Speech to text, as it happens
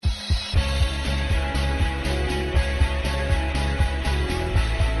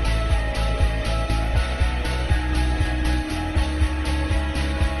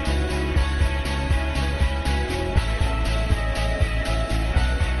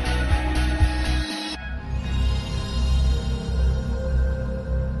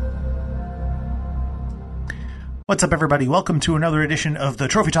What's up, everybody? Welcome to another edition of the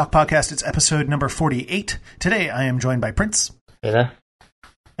Trophy Talk Podcast. It's episode number 48. Today, I am joined by Prince. Hey there.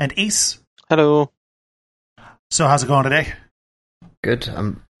 And Ace. Hello. So, how's it going today? Good.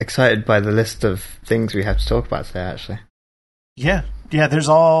 I'm excited by the list of things we have to talk about today, actually. Yeah, there's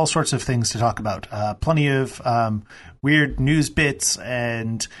all sorts of things to talk about. Plenty of weird news bits,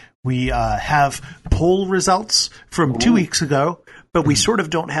 and we have poll results from 2 weeks ago. But we sort of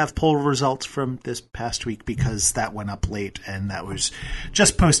don't have poll results from this past week because that went up late and that was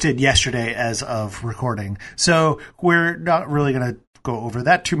just posted yesterday as of recording. So we're not really going to go over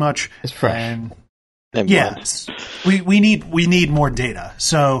that too much. It's fresh. And yes, we need more data.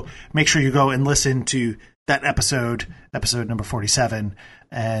 So make sure you go and listen to that episode number 47.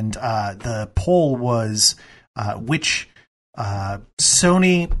 And the poll was which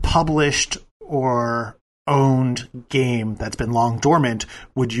Sony published or owned game that's been long dormant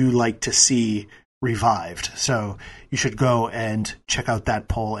would you like to see revived? So you should go and check out that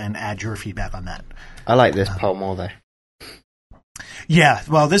poll and add your feedback on that. I like this poll more, though. Yeah,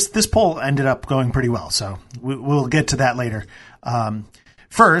 well, this poll ended up going pretty well, so we'll get to that later.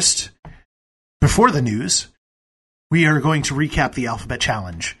 First, before the news, we are going to recap the Alphabet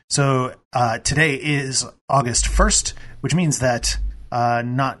Challenge. So today is August 1st, which means that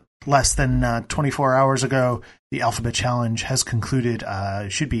not less than 24 hours ago, the Alphabet Challenge has concluded.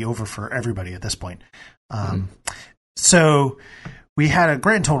 Should be over for everybody at this point. So we had a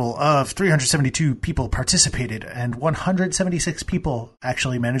grand total of 372 people participated, and 176 people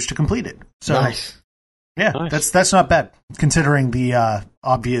actually managed to complete it. So, nice. Yeah, nice. That's not bad, considering the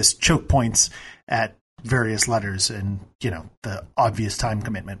obvious choke points at various letters and, the obvious time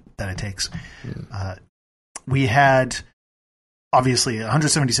commitment that it takes. We had... Obviously,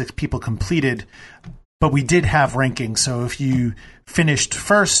 176 people completed, but we did have rankings. So if you finished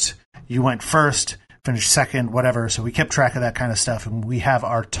first, you went first, finished second, whatever. So we kept track of that kind of stuff, and we have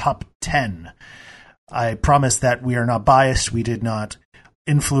our top 10. I promise that we are not biased. We did not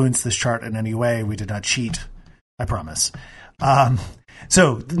influence this chart in any way. We did not cheat. I promise.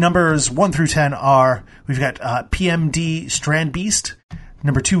 So numbers 1 through 10 are, we've got PMD Strand Beast.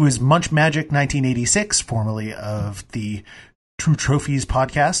 Number 2 is Munch Magic 1986, formerly of the True Trophies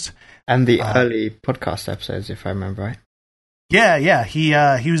podcast. And the early podcast episodes, if I remember right. Yeah.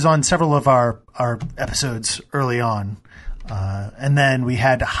 He was on several of our episodes early on. And then we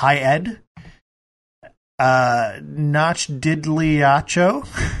had High Ed, Notch Diddliacho,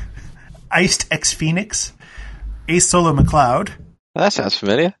 Iced X Phoenix, Ace Solo McLeod. That sounds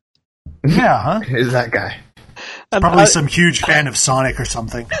familiar. Yeah, huh? Who's that guy? Probably some huge fan of Sonic or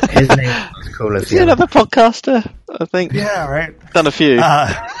something. His name was cool as Is he another podcaster? I think. Yeah, right. Done a few.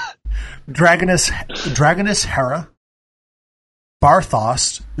 Dragonus Hera,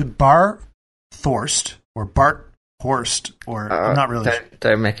 Barthorst, or Bart Horst, or not really.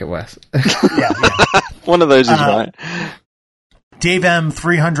 Don't make it worse. Yeah. One of those is right. Dave M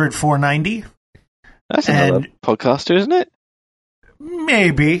 300 490. That's another podcaster, isn't it?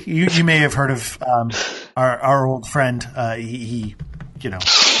 Maybe you may have heard of our old friend. He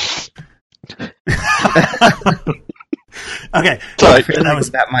Okay, I feel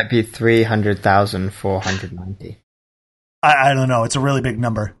that might be 300,490. I don't know. It's a really big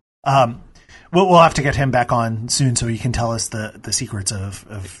number. We'll have to get him back on soon so he can tell us the secrets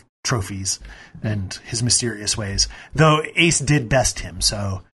of trophies and his mysterious ways. Though Ace did best him,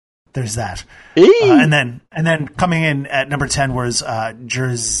 so there's that. And then coming in at number 10 was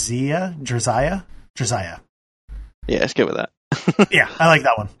Jerziah. Yeah, let's go with that. Yeah, I like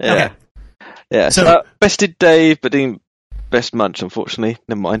that one. Yeah. Okay. Yeah, so bested Dave, but didn't best Munch, unfortunately.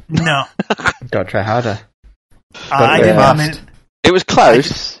 Never mind. No. Gotta try harder. I didn't comment. It was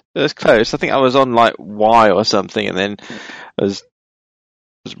close. I think I was on like Y or something, and then I was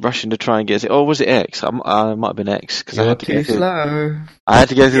rushing to try and get it. Or was it X? I might have been X. Because I had to go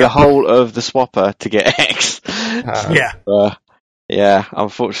through the whole of the swapper to get X. Yeah,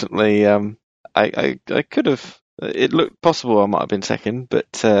 unfortunately, I could have. It looked possible I might have been second, but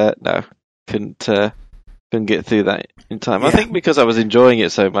no, couldn't get through that in time. Yeah. I think because I was enjoying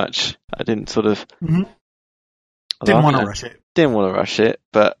it so much, I didn't sort of didn't want to rush it. Didn't want to rush it,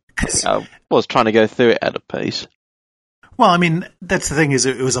 but I was trying to go through it at a pace. Well, I mean, that's the thing is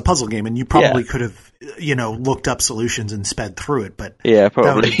it was a puzzle game, and you probably could have, looked up solutions and sped through it. But yeah,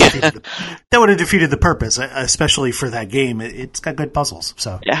 probably that would have defeated the purpose, especially for that game. It's got good puzzles,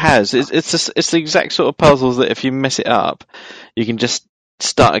 so it has. It's the exact sort of puzzles that if you mess it up, you can just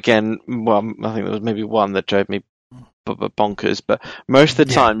start again. Well, I think there was maybe one that drove me bonkers, but most of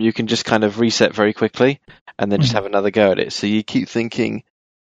the time you can just kind of reset very quickly and then just have another go at it. So you keep thinking,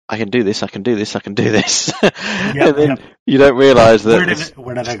 I can do this, I can do this, I can do this. And then you don't realise that...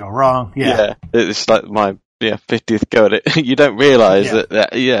 Where did I go wrong? Yeah, it's like my 50th go at it. You don't realise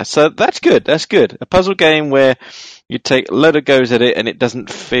that, so that's good, A puzzle game where you take a load of goes at it and it doesn't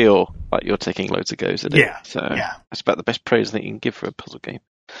feel like you're taking loads of goes at it. So that's about the best praise I think you can give for a puzzle game.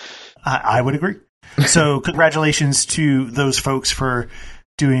 I would agree. So congratulations to those folks for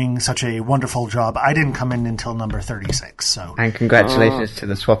doing such a wonderful job. I didn't come in until number 36. So and congratulations to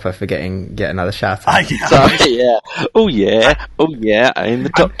the swapper for getting yet another shout out. Oh yeah, in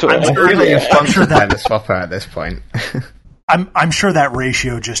the top 12. I'm sure you're sponsored by the swapper at this point. I'm sure that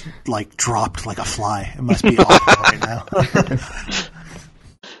ratio just like dropped like a fly. It must be awful right now.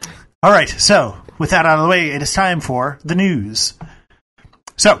 All right, so with that out of the way, it is time for the news.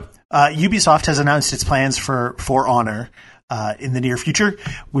 So Ubisoft has announced its plans for Honor. In the near future.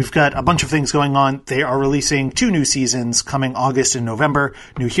 We've got a bunch of things going on. They are releasing 2 new seasons coming August and November.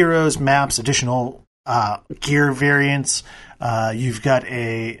 New heroes, maps, additional gear variants. You've got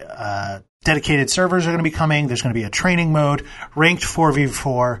a dedicated servers are going to be coming. There's going to be a training mode, ranked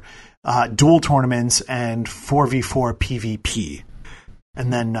 4v4, dual tournaments, and 4v4 PvP.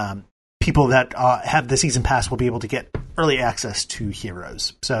 And then people that have the season pass will be able to get early access to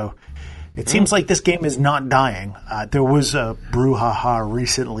heroes. So it seems like this game is not dying. There was a brouhaha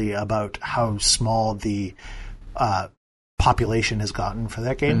recently about how small the population has gotten for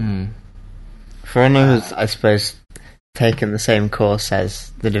that game. For anyone who's, I suppose, taken the same course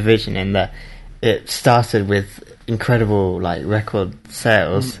as The Division in that it started with incredible record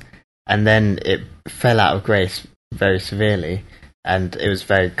sales and then it fell out of grace very severely and it was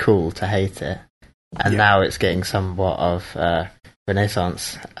very cool to hate it. And now it's getting somewhat of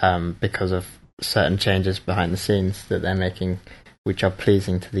renaissance because of certain changes behind the scenes that they're making, which are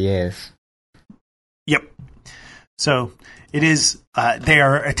pleasing to the ears. Yep. So it is. They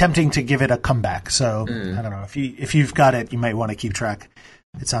are attempting to give it a comeback. So I don't know if you've got it, you might want to keep track.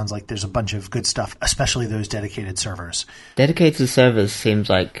 It sounds like there's a bunch of good stuff, especially those dedicated servers. Dedicated servers seems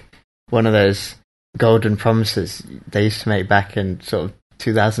like one of those golden promises they used to make back in sort of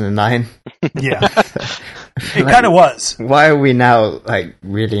 2009. Yeah. It kind of was. Why are we now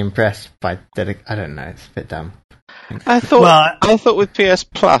really impressed by I don't know. It's a bit dumb. I thought with PS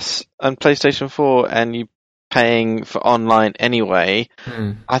Plus and PlayStation 4 and you paying for online anyway,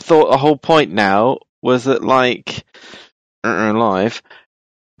 I thought the whole point now was that live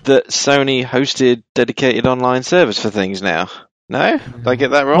that Sony hosted dedicated online servers for things now. No? Did I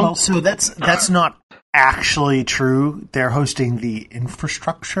get that wrong? Well, so that's not actually true. They're hosting the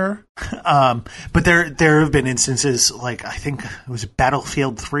infrastructure. But there have been instances I think it was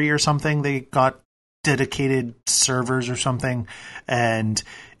Battlefield 3 or something. They got dedicated servers or something and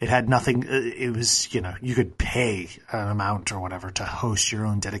it had nothing. It was, you could pay an amount or whatever to host your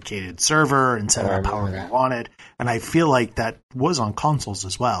own dedicated server and set up however you wanted. And I feel like that was on consoles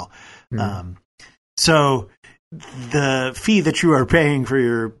as well. So the fee that you are paying for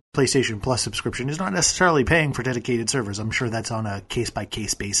your PlayStation Plus subscription is not necessarily paying for dedicated servers. I'm sure that's on a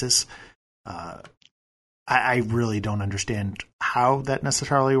case-by-case basis. I really don't understand how that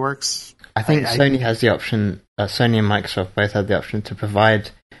necessarily works. I think Sony has the option, Sony and Microsoft both have the option to provide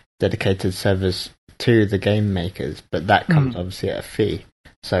dedicated servers to the game makers, but that comes obviously at a fee.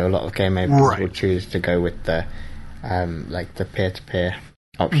 So a lot of game makers will choose to go with the the peer-to-peer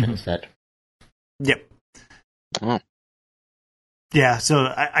option instead. Yep. Oh. Yeah, so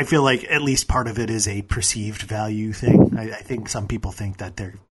I feel like at least part of it is a perceived value thing. I think some people think that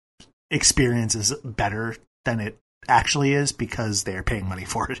their experience is better than it actually is because they're paying money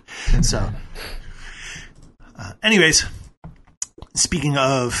for it. So, anyways, speaking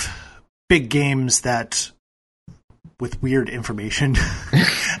of big games that with weird information, big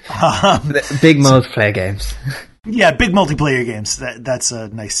multiplayer games. Yeah, big multiplayer games. That's a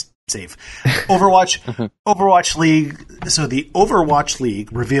nice save. Overwatch League. So the Overwatch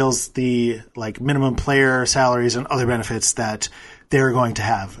League reveals the minimum player salaries and other benefits that they're going to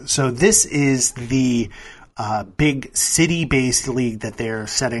have. So this is the big city-based league that they're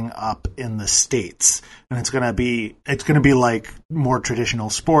setting up in the States, and it's going to be like more traditional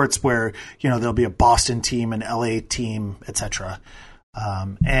sports where there'll be a Boston team, an LA team, etc.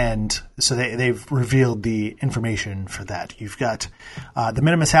 And so they've revealed the information for that. You've got the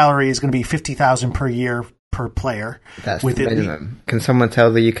minimum salary is going to be $50,000 per year per player. That's the minimum. Can someone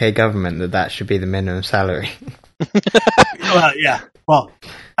tell the UK government that should be the minimum salary? Yeah. Well,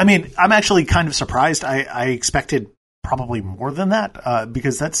 I mean, I'm actually kind of surprised. I expected probably more than that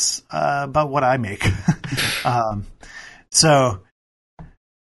because that's about what I make.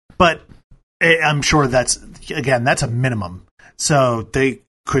 But I'm sure that's a minimum. So they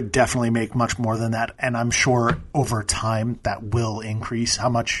could definitely make much more than that, and I'm sure over time that will increase. How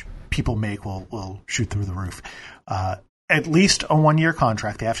much people make will shoot through the roof. At least a 1-year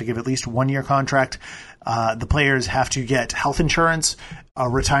contract. They have to give at least a 1-year contract. The players have to get health insurance, a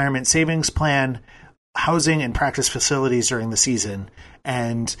retirement savings plan, housing and practice facilities during the season,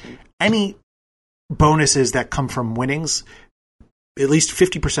 and any bonuses that come from winnings, at least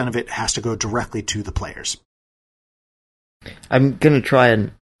 50% of it has to go directly to the players. I'm going to try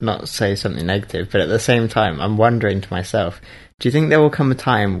and not say something negative, but at the same time, I'm wondering to myself, do you think there will come a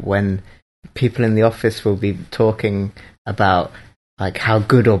time when people in the office will be talking about like how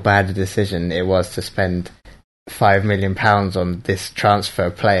good or bad a decision it was to spend £5 million on this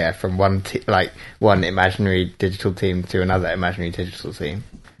transfer player from one imaginary digital team to another imaginary digital team?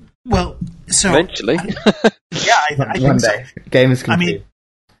 Well, so eventually, I one think day, so. gamers can. I mean,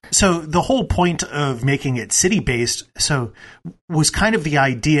 so the whole point of making it city-based was kind of the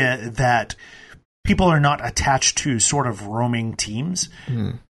idea that people are not attached to sort of roaming teams.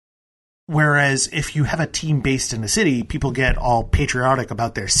 Whereas if you have a team based in a city, people get all patriotic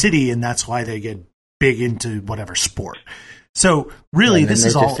about their city, and that's why they get big into whatever sport. So really, this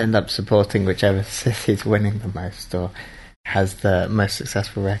is all... They just end up supporting whichever city's winning the most or has the most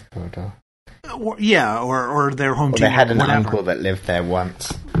successful record. Or their home team. They had an uncle that lived there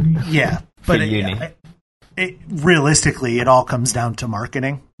once. Yeah, but realistically, it all comes down to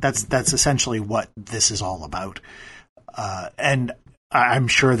marketing. That's essentially what this is all about. And I'm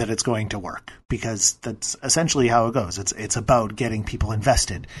sure that it's going to work because that's essentially how it goes. It's about getting people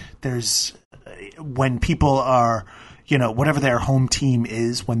invested. When people are, whatever their home team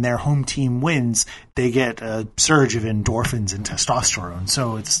is, when their home team wins, they get a surge of endorphins and testosterone.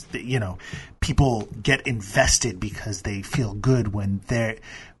 So it's, people get invested because they feel good when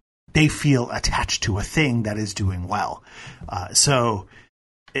they feel attached to a thing that is doing well. So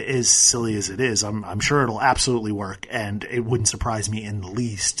as silly as it is, I'm sure it'll absolutely work, and it wouldn't surprise me in the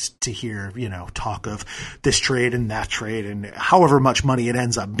least to hear, talk of this trade and that trade, and however much money it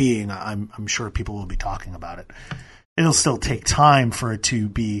ends up being, I'm sure people will be talking about it. It'll still take time for it to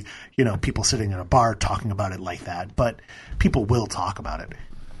be, people sitting in a bar talking about it like that, but people will talk about it.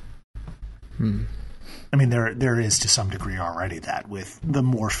 I mean, there is to some degree already that with the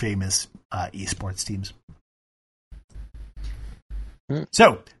more famous esports teams.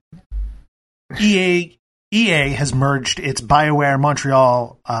 So, EA has merged its BioWare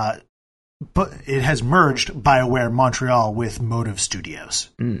Montreal, but it has merged BioWare Montreal with Motive Studios.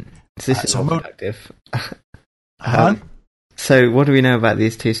 This is productive. So, what do we know about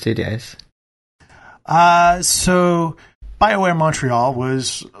these two studios? So, BioWare Montreal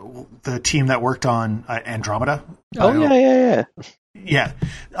was the team that worked on Andromeda. Yeah.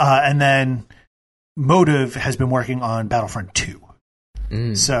 And then Motive has been working on Battlefront 2.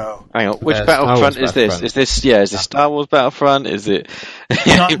 So, hang on, which Battlefront is this? Is this Star Wars Battlefront? Is it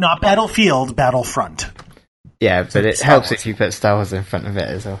not Battlefield, Battlefront? Yeah, but it helps if you put Star Wars in front of it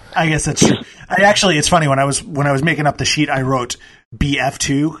as well. I guess that's true. It's funny when I was making up the sheet, I wrote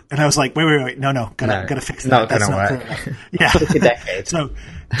BF2, and I was like, wait, no, gotta fix that. That's not gonna work. Yeah, a decade. So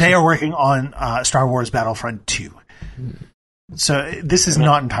they are working on Star Wars Battlefront 2. So this is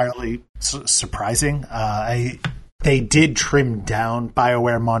not entirely surprising. They did trim down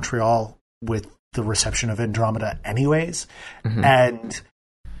BioWare Montreal with the reception of Andromeda anyways, and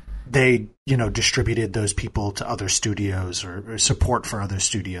they, distributed those people to other studios or support for other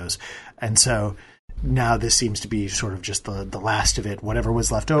studios. And so now this seems to be sort of just the last of it. Whatever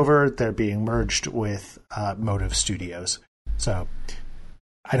was left over, they're being merged with Motive Studios. So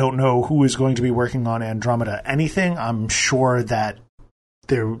I don't know who is going to be working on Andromeda anything. I'm sure that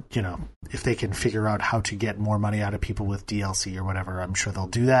they're, if they can figure out how to get more money out of people with DLC or whatever, I'm sure they'll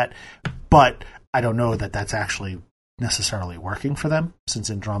do that. But I don't know that that's actually necessarily working for them, since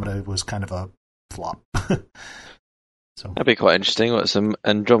Andromeda was kind of a flop. So that'd be quite interesting. What, some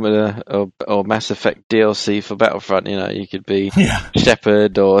Andromeda or Mass Effect DLC for Battlefront? You could be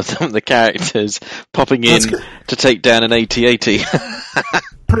Shepard or some of the characters popping in to take down an AT-AT.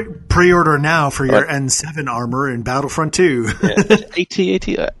 Pre-order now for your N7 armor in Battlefront 2.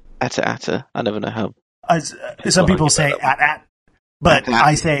 AT-AT? ATA? I never know how. Some people say AT, but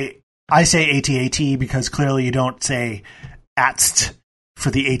I say AT-AT because clearly you don't say ATST for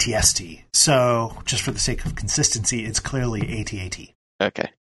the ATST. So just for the sake of consistency, it's clearly AT-AT.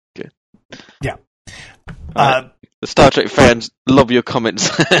 Okay, good. Yeah. The Star Trek fans love your comments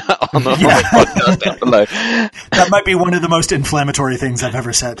on the podcast down below. That might be one of the most inflammatory things I've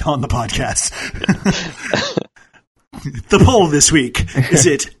ever said on the podcast. The poll this week, is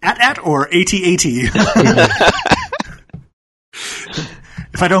it AT or AT-AT?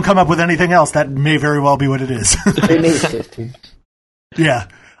 if I don't come up with anything else, that may very well be what it is. Who needs 15? Yeah.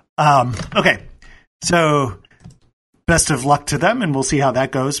 Okay. So, best of luck to them, and we'll see how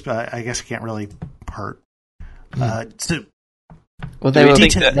that goes. But I guess it can't really hurt. Well, they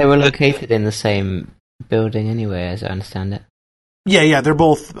were located in the same building anyway, as I understand it. Yeah, they're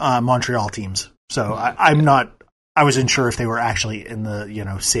both Montreal teams. So I wasn't sure if they were actually in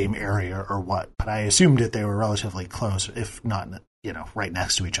the same area or what, but I assumed that they were relatively close, if not right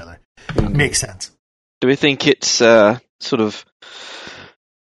next to each other. Makes sense. Do we think it's sort of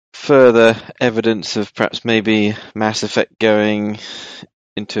further evidence of perhaps maybe Mass Effect going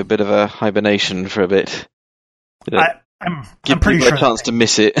into a bit of a hibernation for a bit? I'm give pretty people sure a chance to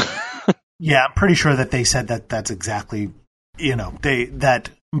miss it. Yeah, I'm pretty sure that they said that that's exactly that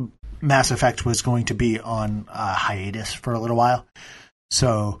Mass Effect was going to be on hiatus for a little while.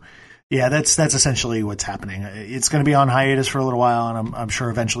 So yeah, that's essentially what's happening. It's going to be on hiatus for a little while, and I'm sure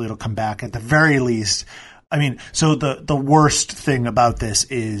eventually it'll come back. At the very least, I mean, so the worst thing about this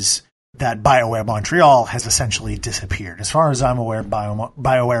is that BioWare Montreal has essentially disappeared. As far as I'm aware,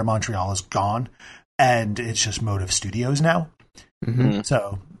 BioWare Montreal is gone, and it's just Motive Studios now. Mm-hmm.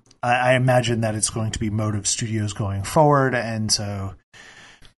 So I imagine that it's going to be Motive Studios going forward, and so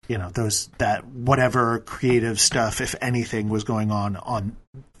that whatever creative stuff, if anything, was going on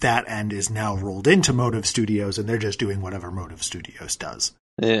that end is now rolled into Motive Studios, and they're just doing whatever Motive Studios does.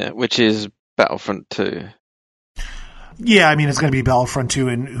 Yeah, which is Battlefront 2. Yeah, I mean, it's going to be Battlefront 2,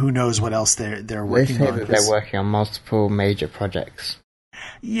 and who knows what else they're working on. They say that they're working on multiple major projects.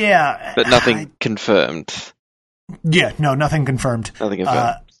 Yeah. But nothing confirmed. Yeah, no, nothing confirmed. Nothing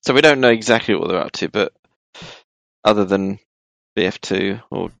confirmed. So we don't know exactly what they're up to, but other than BF2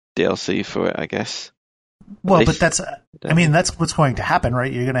 or DLC for it, I guess. Well, but that's what's going to happen, right?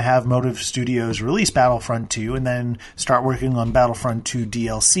 You're going to have Motive Studios release Battlefront 2 and then start working on Battlefront 2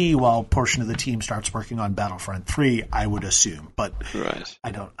 DLC while a portion of the team starts working on Battlefront 3, I would assume. But right.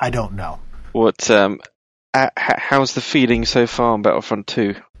 I don't know. What how's the feeling so far on Battlefront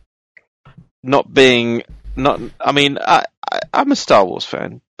 2? I mean, I'm a Star Wars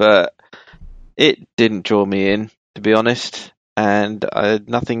fan, but it didn't draw me in, to be honest. And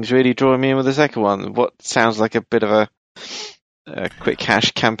nothing's really drawing me in with the second one. What sounds like a bit of a quick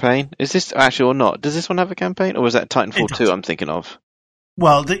cash campaign. Is this actually or not? Does this one have a campaign, or was that Titanfall 2 I'm thinking of?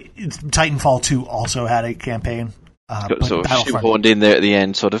 Well, Titanfall 2 also had a campaign. Sort of shoehorned in there at the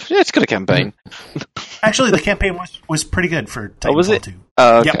end, sort of. Yeah, it's got a campaign. Actually, the campaign was pretty good for Titanfall was it? 2.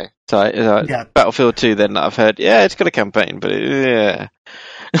 Oh, okay. Yep. So, yeah. Battlefield 2, then I've heard, it's got a campaign, but yeah.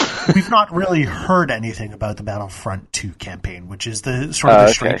 We've not really heard anything about the Battlefront 2 campaign, which is the sort of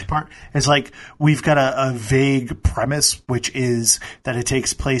the strange part. It's like we've got a vague premise, which is that it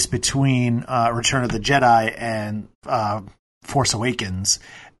takes place between Return of the Jedi and Force Awakens,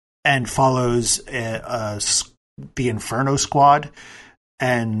 and follows the Inferno Squad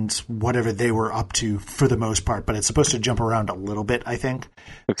and whatever they were up to for the most part. But it's supposed to jump around a little bit, I think.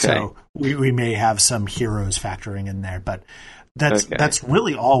 Okay. So we may have some heroes factoring in there, but that's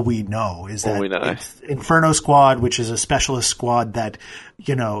really all we know is that it's Inferno Squad, which is a specialist squad that,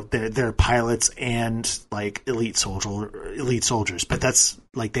 they're pilots and like elite soldiers. But that's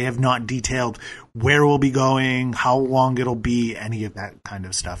like, they have not detailed where we'll be going, how long it'll be, any of that kind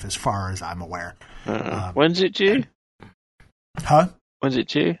of stuff, as far as I'm aware. When's it due? Huh? When's it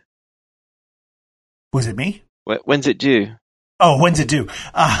due? Was it me? When's it due? Oh, when's it due?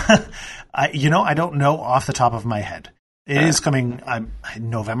 I don't know off the top of my head. It is coming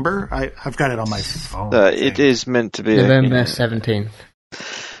November. I've got it on my phone. It is meant to be November 17th.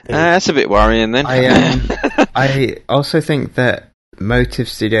 That's a bit worrying then. I also think that Motive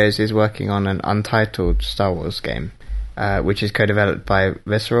Studios is working on an untitled Star Wars game, which is co-developed by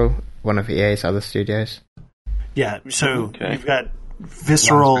Visceral, one of EA's other studios. Yeah, so you've got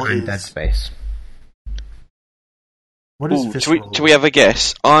Visceral in Dead Space. What is Visceral? Do we have a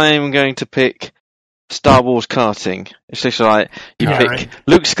guess? I'm going to pick Star Wars karting. It's just like you pick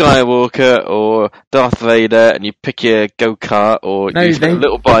Luke Skywalker or Darth Vader, and you pick your go-kart or a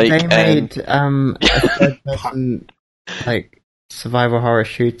little bike. They made a third-person survival horror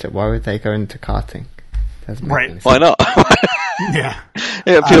shooter. Why would they go into karting? Right? Why not? Yeah,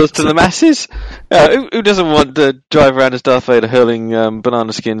 it appeals to the masses. Who doesn't want to drive around as Darth Vader hurling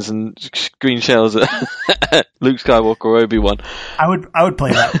banana skins and green shells at Luke Skywalker or Obi-Wan? I would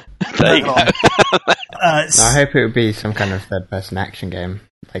play that. There you go. I hope it would be some kind of third-person action game,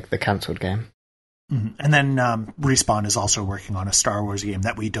 like the cancelled game. And then Respawn is also working on a Star Wars game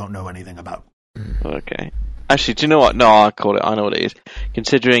that we don't know anything about. Okay. Actually, do you know what? No, I know what it is.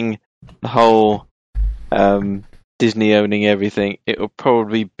 Considering the whole Disney owning everything, it will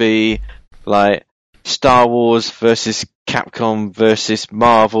probably be like Star Wars versus Capcom versus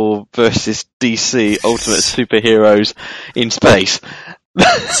Marvel versus DC Ultimate Superheroes in space.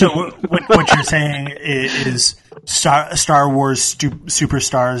 So what you're saying is Star Wars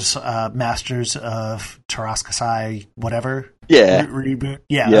Superstars, Masters of Terraskasai, whatever. Yeah. Reboot.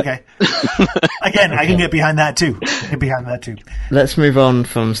 Yeah. Okay. Again, I can get behind that too. Let's move on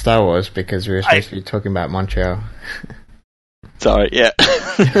from Star Wars because we were supposed to be talking about Montreal. Sorry. Yeah.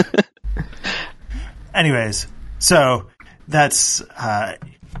 Anyways, so that's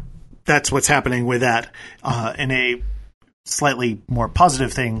what's happening with that. In a slightly more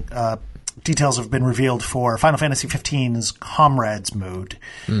positive thing, details have been revealed for Final Fantasy XV's Comrades mode,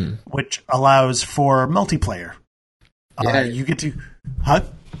 which allows for multiplayer. You get to... Huh?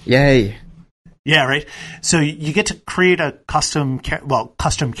 Yay. Yeah, right? So you get to create a custom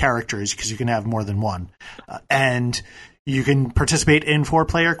characters, because you can have more than one. And you can participate in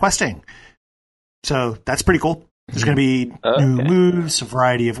 4-player questing. So that's pretty cool. There's going to be new moves, a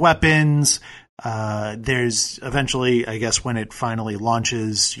variety of weapons. There's eventually, I guess, when it finally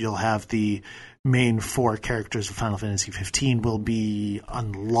launches, you'll have the main 4 characters of Final Fantasy 15 will be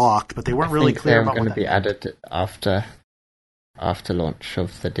unlocked, but they weren't really clear about what they're going to be added after launch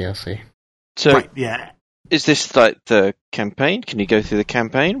of the DLC. So, right, yeah. Is this like the campaign? Can you go through the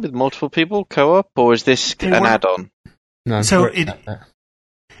campaign with multiple people, co-op, or is this an add-on? No, so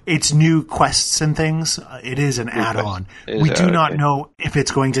it's new quests and things. It is an add-on. We do not know if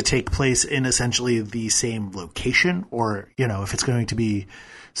it's going to take place in essentially the same location, or if it's going to be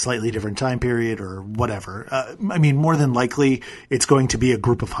slightly different time period or whatever. I mean, more than likely, it's going to be a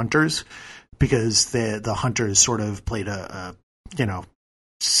group of hunters, because the hunters sort of played a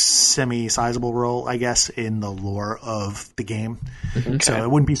semi-sizable role, I guess, in the lore of the game. Okay. So I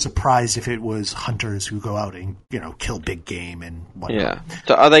wouldn't be surprised if it was hunters who go out and, kill big game and whatnot. Yeah.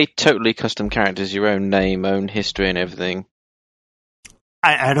 So are they totally custom characters, your own name, own history and everything?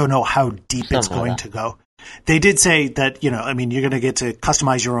 I don't know how deep it's going to go. They did say that, you're going to get to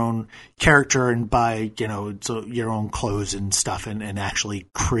customize your own character and buy, your own clothes and stuff and actually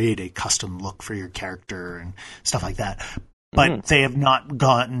create a custom look for your character and stuff like that. But they have not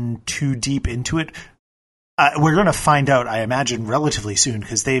gotten too deep into it. We're going to find out, I imagine, relatively soon,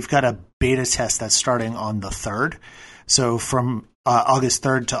 because they've got a beta test that's starting on the 3rd. So from August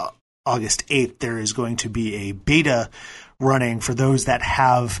 3rd to August 8th, there is going to be a beta running for those that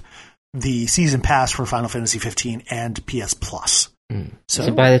have the season pass for Final Fantasy 15 and PS Plus.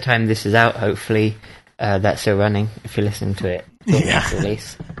 So by the time this is out, hopefully that's still running. If you listen to it,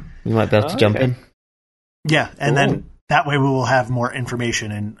 release, you might be able to jump in. Yeah, and then that way we will have more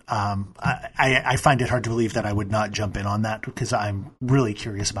information. And I find it hard to believe that I would not jump in on that, because I'm really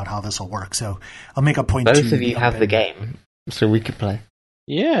curious about how this will work. So I'll make a point. Both of you have the game, so we could play.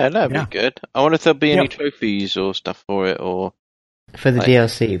 Yeah, that'd be good. I wonder if there'll be any trophies or stuff for it, or for the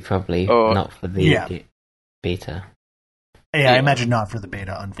DLC, probably not for the beta. Yeah, I imagine not for the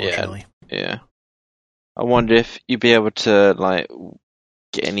beta, unfortunately. Yeah. I wonder if you'd be able to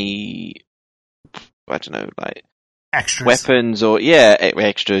get any, I don't know, extras, weapons or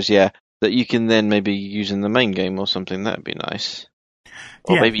extras, that you can then maybe use in the main game or something. That'd be nice.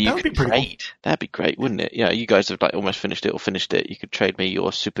 Or maybe you could trade. Cool. That'd be great, wouldn't it? Yeah, you guys have almost finished it or finished it. You could trade me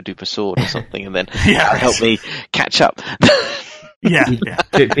your super duper sword or something, and then help me catch up.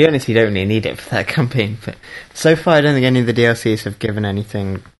 To be honest, you don't really need it for that campaign. But so far, I don't think any of the DLCs have given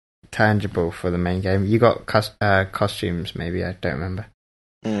anything tangible for the main game. You got costumes, maybe. I don't remember.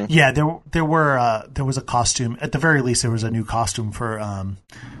 Yeah, there was a costume. At the very least, there was a new costume for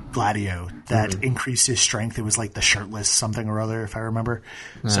Gladio that increased his strength. It was like the shirtless something or other, if I remember.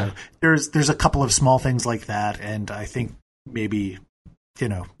 So there's a couple of small things like that, and I think maybe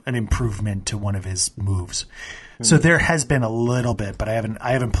an improvement to one of his moves. So there has been a little bit, but I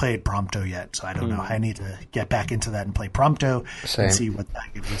haven't played Prompto yet, so I don't know. I need to get back into that and play Prompto and see what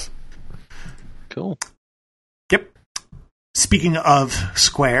that gives us. Cool. Yep. Speaking of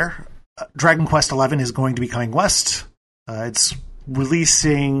Square, Dragon Quest XI is going to be coming west. It's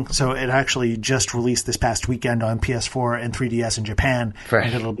releasing, so it actually just released this past weekend on PS4 and 3DS in Japan.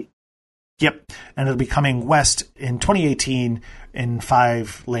 Fresh. And it'll be coming west in 2018 in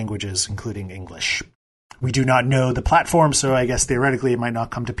 5 languages, including English. We do not know the platform, so I guess theoretically it might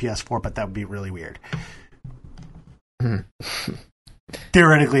not come to PS4, but that would be really weird.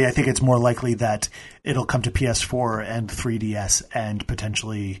 Theoretically, I think it's more likely that it'll come to PS4 and 3DS and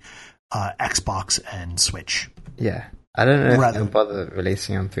potentially Xbox and Switch. Yeah. I don't know if they'll bother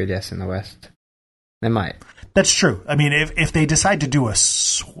releasing on 3DS in the West. They might. That's true. I mean, if they decide to do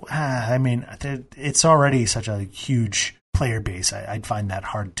I mean, it's already such a huge player base. I'd find that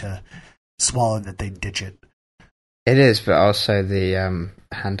hard to swallow that they ditch it. It is, but also the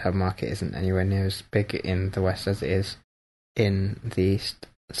handheld market isn't anywhere near as big in the West as it is in the East.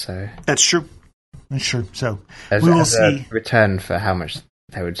 So that's true. That's true. So we will see. A return for how much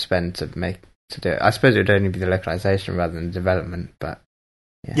they would spend to do it. I suppose it would only be the localization rather than the development, but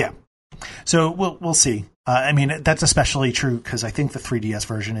yeah. So we'll see. I mean, that's especially true because I think the 3DS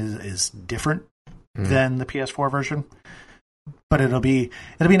version is different than the PS4 version. But it'll be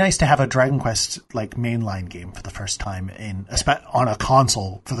nice to have a Dragon Quest like mainline game for the first time on a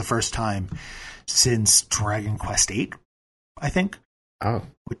console for the first time since Dragon Quest VIII, I think. Oh,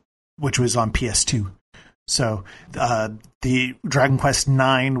 which was on PS2. So the Dragon Quest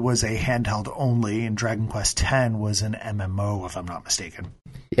IX was a handheld only, and Dragon Quest X was an MMO, if I'm not mistaken.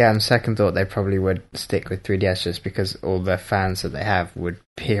 Yeah, on second thought, they probably would stick with 3DS just because all the fans that they have would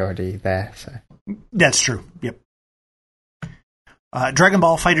be already there. So that's true. Yep. Dragon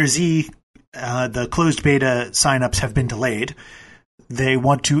Ball FighterZ, the closed beta signups have been delayed. They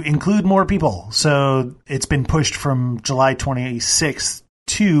want to include more people, so it's been pushed from July 26th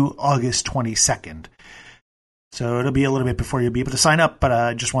to August 22nd. So it'll be a little bit before you'll be able to sign up, but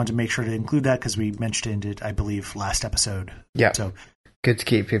I just wanted to make sure to include that because we mentioned it, I believe, last episode. Yeah, so good to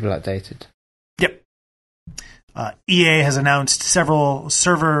keep people updated. Yep. EA has announced several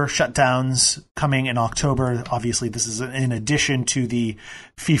server shutdowns coming in October. Obviously, this is in addition to the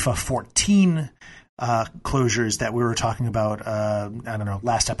FIFA 14 closures that we were talking about,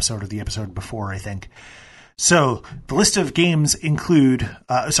 last episode or the episode before, I think. So the list of games include,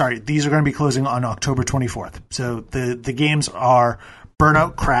 these are going to be closing on October 24th. So the games are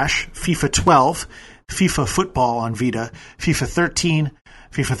Burnout Crash, FIFA 12, FIFA Football on Vita, FIFA 13,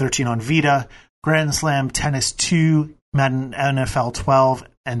 FIFA 13 on Vita, Grand Slam Tennis 2, Madden NFL 12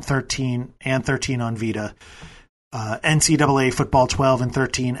 and 13 on Vita, NCAA Football 12 and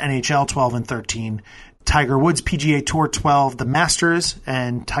 13, NHL 12 and 13, Tiger Woods PGA Tour 12, the Masters,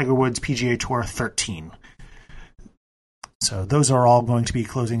 and Tiger Woods PGA Tour 13. So those are all going to be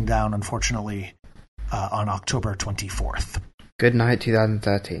closing down, unfortunately, on October 24th. Good night,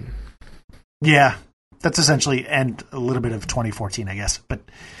 2013. Yeah, that's essentially, and a little bit of 2014, I guess. But,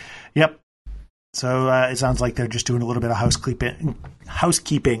 yep. So it sounds like they're just doing a little bit of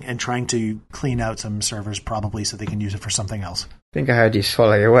housekeeping and trying to clean out some servers, probably, so they can use it for something else. I think I heard you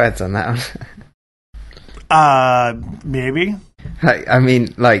swallow your words on that one. Maybe.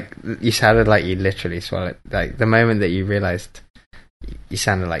 You sounded like you literally swallowed. Like, the moment that you realized, you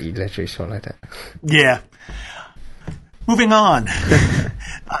sounded like you literally swallowed it. Yeah. Moving on.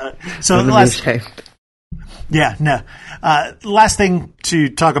 Last thing to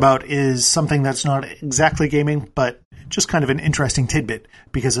talk about is something that's not exactly gaming, but just kind of an interesting tidbit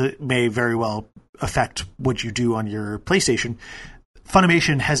because it may very well affect what you do on your PlayStation.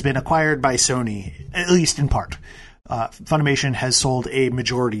 Funimation has been acquired by Sony, at least in part. Funimation has sold a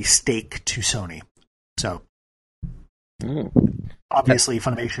majority stake to Sony. So, obviously,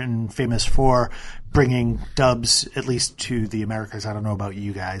 Funimation famous for bringing dubs, at least to the Americas. I don't know about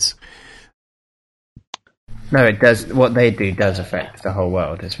you guys. No, it does. What they do does affect the whole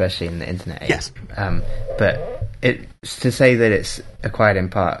world, especially in the internet age. Yes. But it's to say that it's acquired in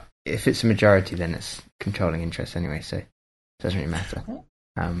part. If it's a majority, then it's controlling interest anyway, so it doesn't really matter.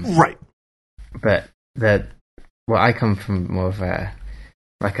 Right. But I come from more of a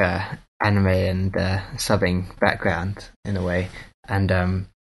anime and subbing background in a way, and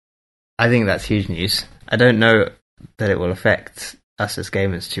I think that's huge news. I don't know that it will affect us as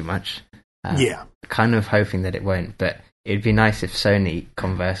gamers too much. Kind of hoping that it won't, but it'd be nice if Sony,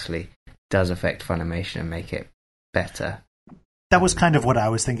 conversely, does affect Funimation and make it better. That was kind of what I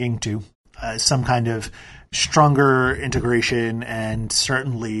was thinking too. Some kind of stronger integration, and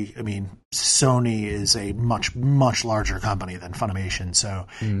certainly, I mean, Sony is a much, much larger company than Funimation, so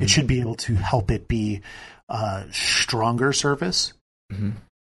it should be able to help it be a stronger service,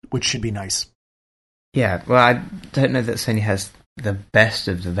 which should be nice. Yeah, well, I don't know that Sony has the best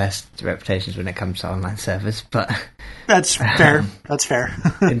of the best reputations when it comes to online service, but that's fair. That's fair.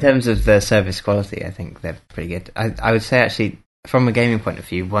 In terms of the service quality, I think they're pretty good. I would say, actually, from a gaming point of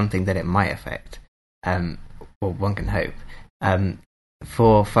view, one thing that it might affect, one can hope,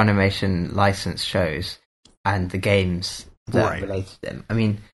 for Funimation licensed shows and the games that relate to them. I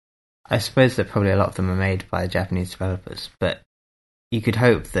mean, I suppose that probably a lot of them are made by Japanese developers, but you could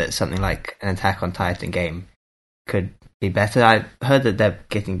hope that something like an Attack on Titan game could be better. I heard that they're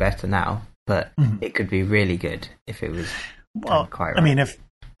getting better now, but it could be really good if it was done quite right. I mean,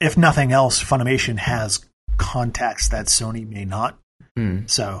 if nothing else, Funimation has contacts that Sony may not.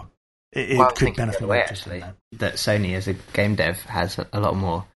 So it could benefit way, actually, that Sony as a game dev has a lot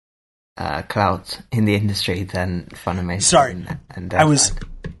more clout in the industry than Funimation. Sorry, and I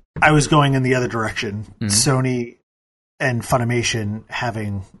was going in the other direction. Sony and Funimation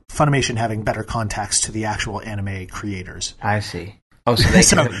having better contacts to the actual anime creators. I see. Oh, so they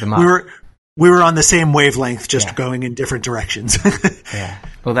can hook them up. We were on the same wavelength, just going in different directions. Yeah.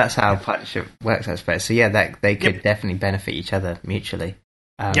 Well, that's how partnership works, I suppose. So yeah, they could definitely benefit each other mutually.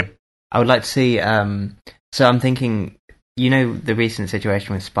 I would like to see. So I'm thinking, the recent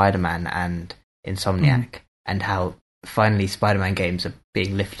situation with Spider-Man and Insomniac, and how finally Spider-Man games are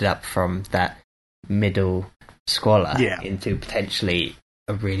being lifted up from that middle squalor into potentially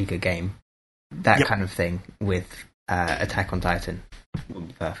a really good game. That kind of thing with Attack on Titan would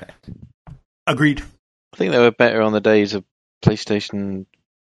be perfect. Agreed. I think they were better on the days of PlayStation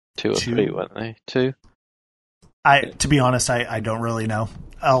 2 or 3, weren't they? 2? To be honest, I don't really know.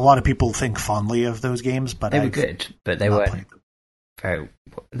 A lot of people think fondly of those games, but they were good, but they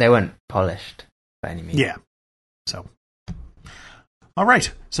weren't polished by any means. Yeah. So, all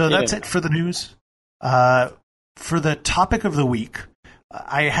right. So that's it for the news. For the topic of the week,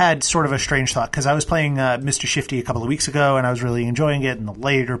 I had sort of a strange thought because I was playing Mr. Shifty a couple of weeks ago, and I was really enjoying it, and the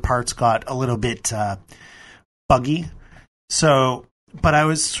later parts got a little bit buggy. So, but I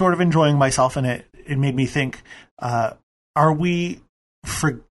was sort of enjoying myself, and it made me think, are we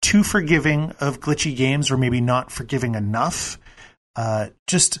too forgiving of glitchy games, or maybe not forgiving enough?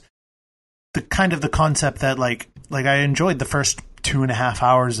 Just the concept that like I enjoyed the first 2.5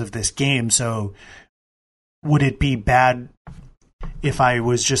 hours of this game, so would it be bad if I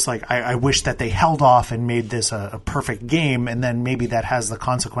was just like, I wish that they held off and made this a perfect game, and then maybe that has the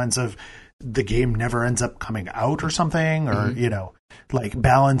consequence of the game never ends up coming out or something, or, like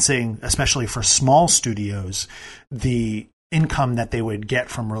balancing, especially for small studios, the income that they would get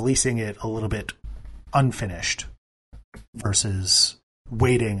from releasing it a little bit unfinished versus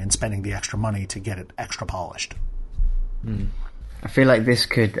waiting and spending the extra money to get it extra polished. I feel like this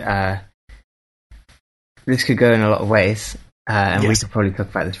could go in a lot of ways. And we could probably talk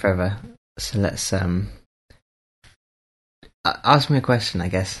about this forever. So let's ask me a question, I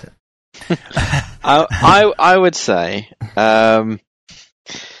guess. I would say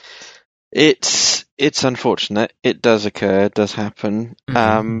it's unfortunate. It does occur. It does happen.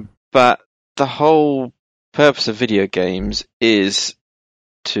 But the whole purpose of video games is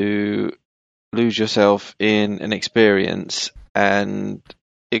to lose yourself in an experience, and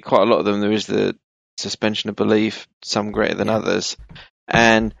quite a lot of them there is the suspension of belief, some greater than others,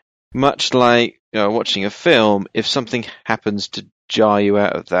 and much like watching a film, if something happens to jar you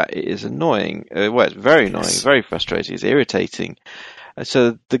out of that, it is annoying. It's very annoying, very frustrating, it's irritating.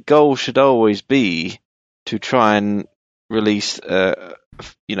 So the goal should always be to try and release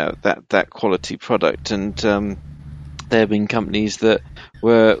that quality product, and there have been companies that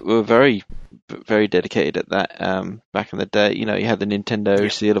were very, very dedicated at that back in the day. You had the Nintendo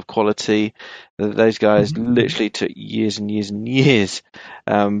seal of quality. Those guys literally took years and years and years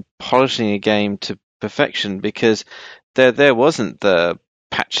polishing a game to perfection, because there wasn't the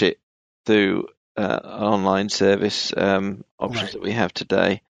patch it through online service options that we have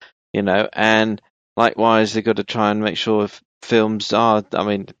today. And likewise, they've got to try and make sure if films are,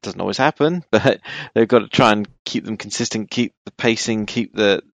 it doesn't always happen, but they've got to try and keep them consistent, keep the pacing, keep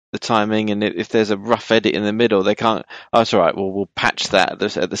the timing, and if there's a rough edit in the middle, they can't. Oh, it's all right. Well, we'll patch that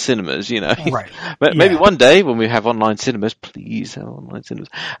at the cinemas, Right. But maybe one day when we have online cinemas, please have online cinemas.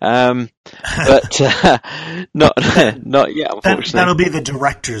 But not yet. Unfortunately, that'll be the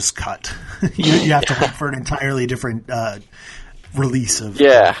director's cut. you have to wait for an entirely different release of.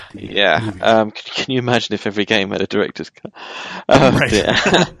 Yeah. Can you imagine if every game had a director's cut?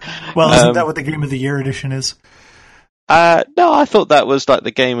 Right. Well, isn't that what the Game of the Year edition is? No, I thought that was like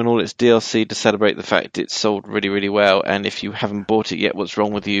the game and all its DLC to celebrate the fact it sold really, really well. And if you haven't bought it yet, what's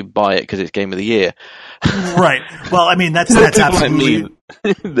wrong with you? Buy it because it's Game of the Year. Right. Well, that's absolutely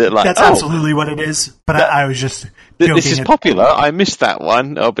absolutely what it is. But I was just joking. This is popular. I missed that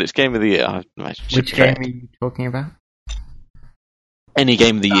one. Oh, but it's Game of the Year. Which game are you talking about? Any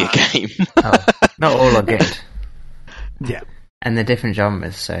Game of the Year game. Not all are good. Yeah. And they're different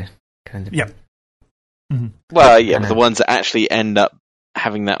genres, so kind of. Yep. Mm-hmm. Well, but the ones that actually end up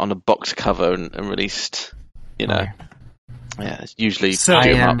having that on a box cover and released, it's usually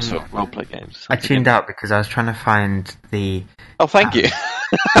marks for roleplay games. I tuned out because I was trying to find the. Oh, thank you.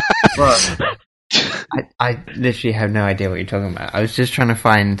 Well, I literally have no idea what you're talking about. I was just trying to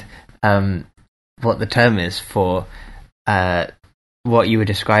find what the term is for what you were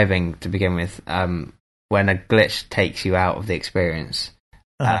describing to begin with. when a glitch takes you out of the experience.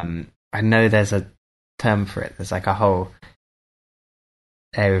 Uh-huh. I know there's a term for it. There's like a whole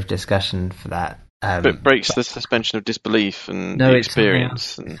area of discussion for that. But it breaks the suspension of disbelief and the experience.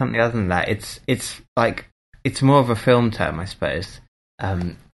 Something other than that. It's like it's more of a film term, I suppose.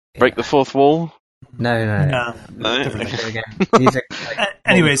 Break the fourth wall? No. Okay. These are, like,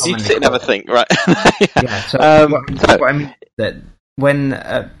 anyways, you sit and have a think, right? Yeah. So what I mean is that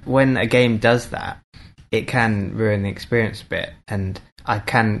when a game does that, it can ruin the experience a bit, and I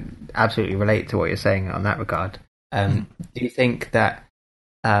can absolutely relate to what you're saying on that regard. Do you think that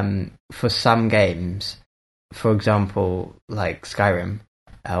for some games, for example, like Skyrim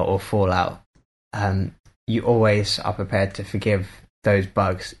or Fallout, you always are prepared to forgive those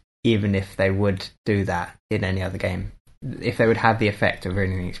bugs, even if they would do that in any other game? If they would have the effect of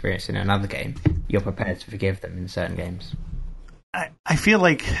ruining the experience in another game, you're prepared to forgive them in certain games. I feel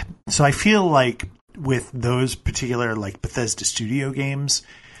like with those particular like Bethesda Studio games,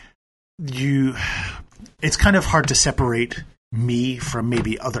 it's kind of hard to separate me from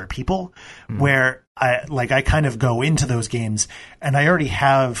maybe other people, where I kind of go into those games and I already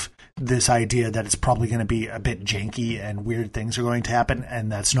have this idea that it's probably going to be a bit janky and weird things are going to happen,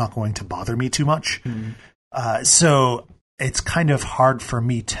 and that's not going to bother me too much. So it's kind of hard for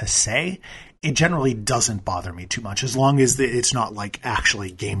me to say. It generally doesn't bother me too much as long as it's not like actually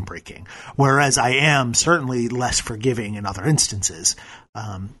game breaking. Whereas I am certainly less forgiving in other instances.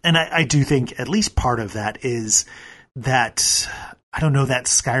 And I do think at least part of that is that I don't know that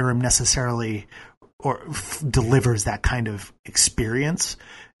Skyrim necessarily delivers that kind of experience.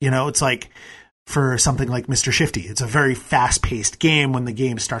 It's like for something like Mr. Shifty, it's a very fast-paced game. When the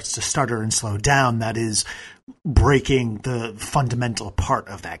game starts to stutter and slow down, that is breaking the fundamental part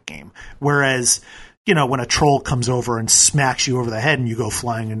of that game. Whereas, when a troll comes over and smacks you over the head and you go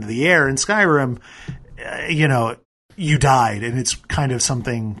flying into the air in Skyrim, you died, and it's kind of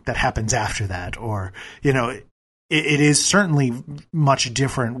something that happens after that. Or, it is certainly much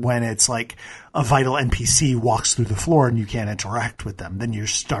different when it's like a vital NPC walks through the floor and you can't interact with them. Then you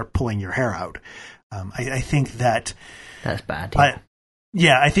start pulling your hair out. I think that's bad.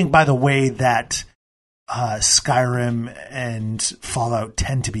 I think by the way that Skyrim and Fallout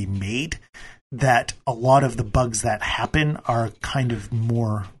tend to be made, that a lot of the bugs that happen are kind of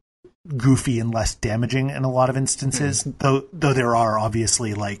more goofy and less damaging in a lot of instances, though there are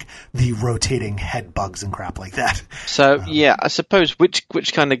obviously like the rotating head bugs and crap like that. So I suppose which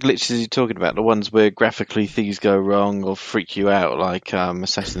kind of glitches are you talking about? The ones where graphically things go wrong or freak you out, like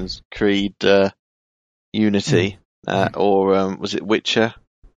Assassin's Creed Unity, or was it Witcher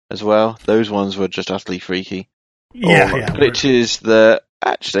as well? Those ones were just utterly freaky. Glitches that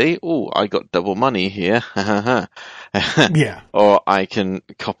actually, I got double money here. Yeah. Or I can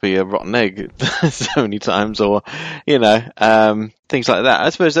copy a rotten egg so many times, or, things like that. I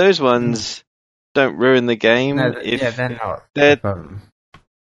suppose those ones don't ruin the game. No, they're not.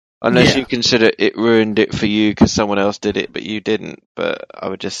 Unless you consider it ruined it for you because someone else did it, but you didn't. But I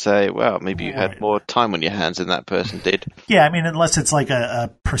would just say, well, maybe you had more time on your hands than that person did. Yeah, I mean, unless it's like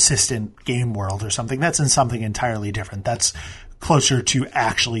a persistent game world or something, that's in something entirely different. That's closer to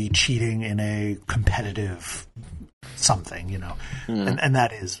actually cheating in a competitive something, and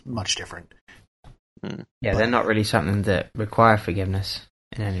that is much different. Yeah, they're not really something that require forgiveness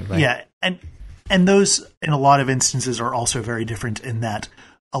in any way. Yeah, and those in a lot of instances are also very different in that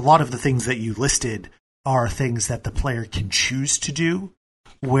a lot of the things that you listed are things that the player can choose to do,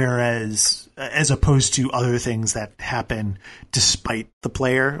 whereas as opposed to other things that happen despite the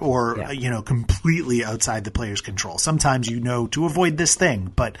player or completely outside the player's control. Sometimes to avoid this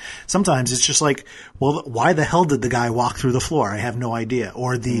thing, but sometimes it's just like, well, why the hell did the guy walk through the floor? I have no idea.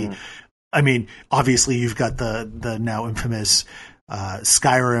 Or I mean, obviously you've got the now infamous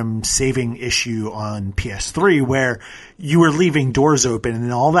Skyrim saving issue on PS3 where you were leaving doors open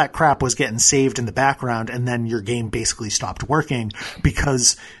and all that crap was getting saved in the background, and then your game basically stopped working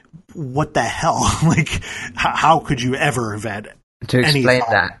because what the hell? Like, how could you ever have had to explain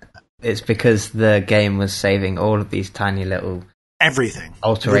that? It's because the game was saving all of these tiny little everything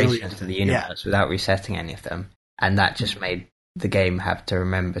alterations to the universe without resetting any of them, and that just made the game have to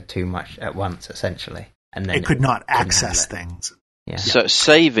remember too much at once, essentially, and then it could not access things. Yeah. So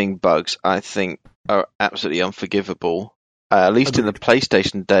saving bugs, I think, are absolutely unforgivable. At least in the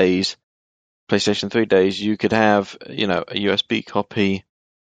PlayStation 3 days, you could have, a USB copy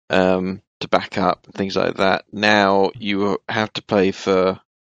to back up and things like that. Now you have to pay for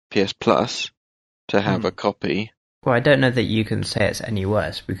PS Plus to have a copy. Well, I don't know that you can say it's any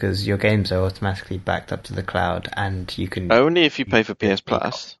worse because your games are automatically backed up to the cloud, and you can only if you pay for PS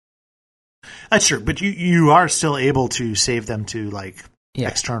Plus. That's true, but you are still able to save them to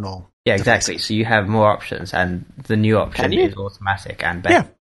external. Yeah, exactly. devices. So you have more options, and the new option is automatic and better. Yeah.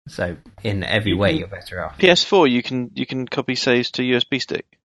 So in every way, you're better off. PS4, you can copy saves to USB stick.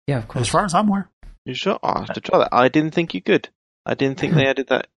 Yeah, of course. As far as I'm aware. You sure? Oh, I have to try that. I didn't think you could. I didn't think they added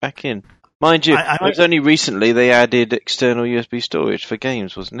that back in. Mind you, it was only recently they added external USB storage for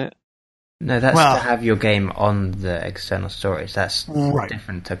games, wasn't it? No, that's to have your game on the external storage. That's right.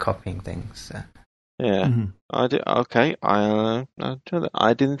 different to copying things. So. Yeah, I did. Okay, I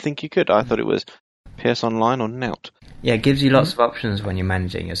didn't think you could. I thought it was PS Online or Nout. Yeah, it gives you lots of options when you're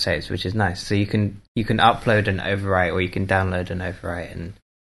managing your saves, which is nice. So you can upload and overwrite, or you can download and overwrite and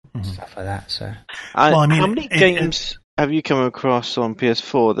stuff like that. So, how many games have you come across on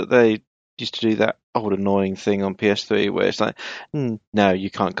PS4 that they used to do that old annoying thing on PS3 where it's like, no,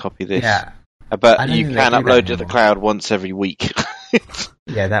 you can't copy this. Yeah. But you can upload to the cloud once every week.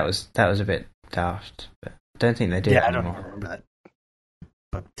 Yeah, that was a bit daft. But I don't think they do that anymore. I don't remember that.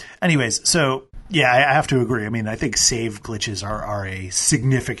 But anyways, so yeah, I have to agree. I mean, I think save glitches are a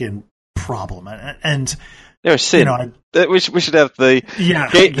significant problem, and they're a sin. We should have the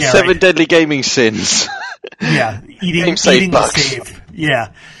 7 deadly gaming sins. Yeah, eating the save.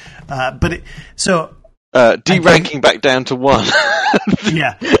 Yeah. Deranking back down to 1.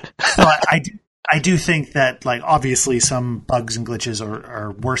 Yeah. So I do think that, obviously some bugs and glitches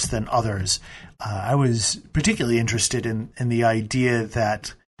are worse than others. I was particularly interested in the idea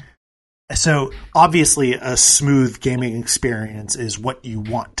that, so obviously a smooth gaming experience is what you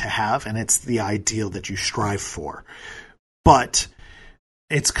want to have, and it's the ideal that you strive for. But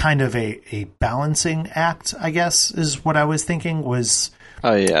it's kind of a balancing act, I guess, is what I was thinking was...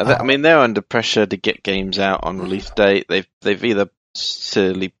 Oh yeah, I mean, they're under pressure to get games out on release date. They've either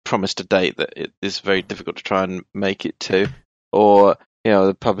silly promised a date that it is very difficult to try and make it to, or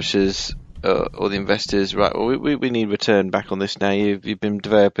the publishers or the investors, right? Well, we need return back on this now. You've been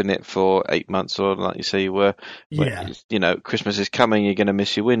developing it for 8 months, or like you say you were. Yeah. Christmas is coming. You're going to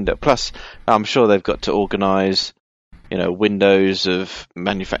miss your window. Plus, I'm sure they've got to organise, windows of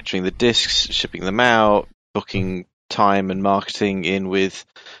manufacturing the discs, shipping them out, booking time and marketing in with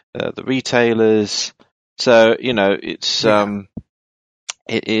the retailers. So it's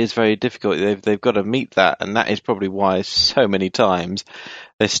it is very difficult. They've got to meet that, and that is probably why so many times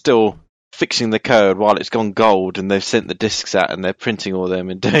they're still fixing the code while it's gone gold, and they've sent the discs out and they're printing all them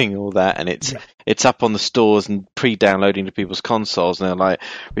and doing all that, and it's up on the stores and pre-downloading to people's consoles, and they're like,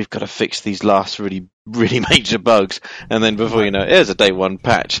 we've got to fix these last really really major bugs, and then before you know it, here's a day one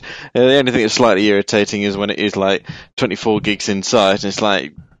patch. The only thing that's slightly irritating is when it is 24 gigs inside, and it's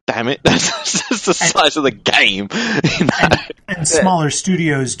like, damn it, that's just the size of the game. And smaller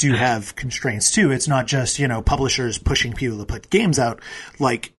studios do have constraints too. It's not just, publishers pushing people to put games out.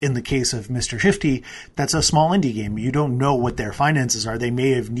 Like in the case of Mr. Shifty, that's a small indie game. You don't know what their finances are. They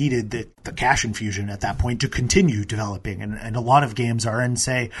may have needed the cash infusion at that point to continue developing. And a lot of games are in,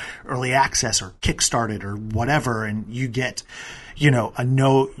 say, early access or Kickstarted or whatever, and you get...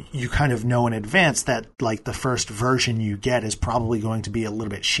 you kind of know in advance that the first version you get is probably going to be a little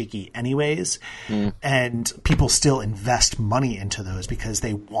bit shaky anyways. And people still invest money into those because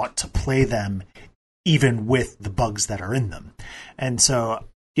they want to play them even with the bugs that are in them. And so,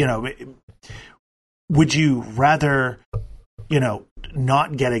 would you rather,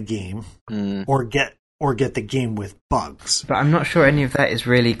 not get a game or get the game with bugs? But I'm not sure any of that is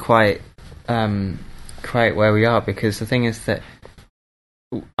really quite where we are, because the thing is that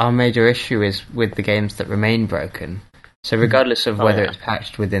our major issue is with the games that remain broken. So regardless of whether it's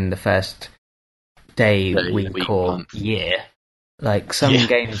patched within the first day, week or month, year, some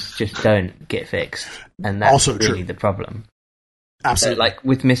games just don't get fixed, and that's also really the problem. Absolutely. So,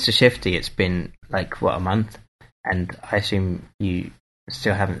 with Mr. Shifty, it's been a month, and I assume you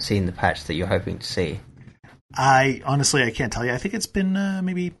still haven't seen the patch that you're hoping to see. I can't tell you. I think it's been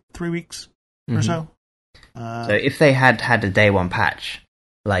maybe 3 weeks or so. So if they had a day one patch,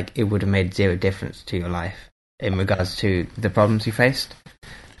 it would have made zero difference to your life in regards to the problems you faced.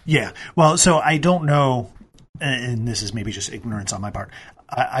 Yeah. Well, so I don't know, and this is maybe just ignorance on my part.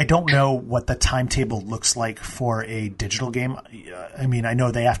 I don't know what the timetable looks like for a digital game. I mean, I know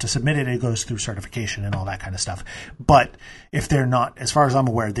they have to submit it. It goes through certification and all that kind of stuff. But if they're not, as far as I'm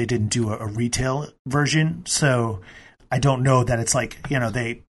aware, they didn't do a retail version. So I don't know that it's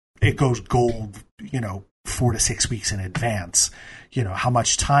it goes gold, 4 to 6 weeks in advance. How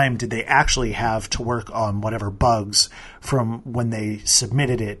much time did they actually have to work on whatever bugs from when they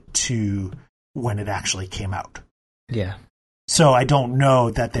submitted it to when it actually came out? Yeah. So I don't know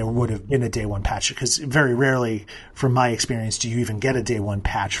that there would have been a day one patch, because very rarely, from my experience, do you even get a day one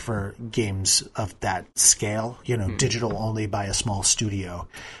patch for games of that scale, digital only by a small studio.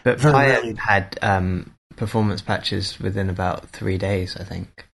 But Pyre had performance patches within about 3 days, I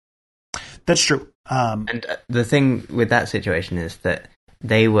think. That's true. And the thing with that situation is that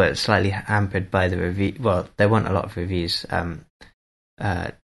they were slightly hampered by the review. Well, there weren't a lot of reviews in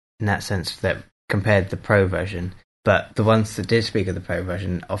that sense that compared the Pro version. But the ones that did speak of the Pro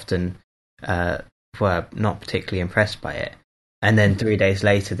version often were not particularly impressed by it. And then 3 days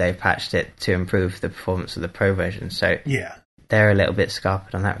later, they patched it to improve the performance of the Pro version. So yeah, they're a little bit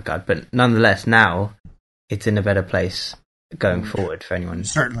scarpered on that regard. But nonetheless, now it's in a better place going forward for anyone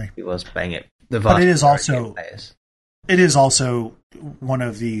certainly who was playing it. But it is also one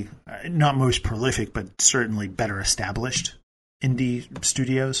of the not most prolific, but certainly better established indie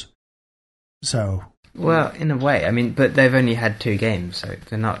studios. So, well, in a way, I mean, but they've only had 2 games, so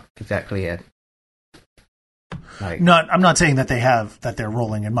they're not exactly I'm not saying that they're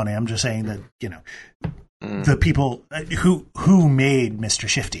rolling in money. I'm just saying that the people who made Mr.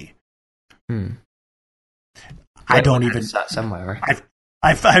 Shifty. I don't even somewhere. Right?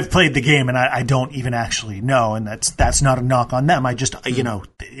 I've played the game and I don't even actually know, and that's not a knock on them. I just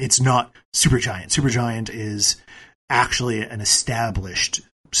it's not Supergiant. Supergiant is actually an established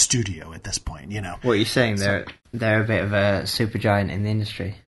studio at this point. What are you saying? They're a bit of a Supergiant in the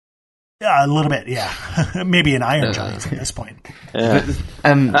industry. Yeah, a little bit. Yeah, maybe an Iron Giant at this point. Yeah.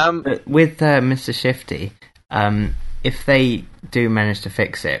 But with Mr. Shifty, if they do manage to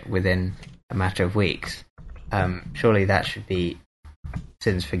fix it within a matter of weeks, surely that should be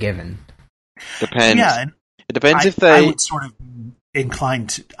sins forgiven. Depends. Yeah, it depends if they. I would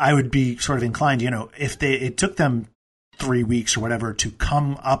be sort of inclined. If it took them 3 weeks or whatever to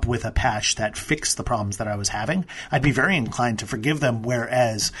come up with a patch that fixed the problems that I was having, I'd be very inclined to forgive them.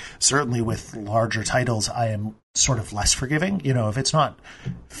 Whereas certainly with larger titles, I am sort of less forgiving. If it's not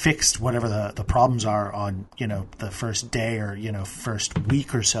fixed, whatever the problems are on the first day or first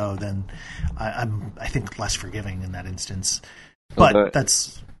week or so, then I'm I think less forgiving in that instance. But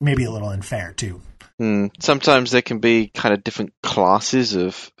that's maybe a little unfair too. Sometimes there can be kind of different classes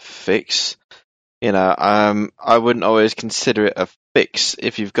of fix. I wouldn't always consider it a fix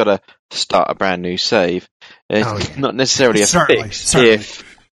if you've got to start a brand new save. It's not necessarily a fix if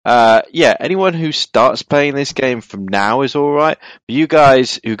anyone who starts playing this game from now is alright. But you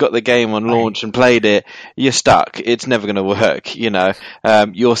guys who got the game on launch and played it, you're stuck. It's never going to work. Your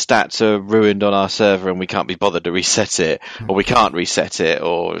stats are ruined on our server and we can't be bothered to reset it, or we can't reset it,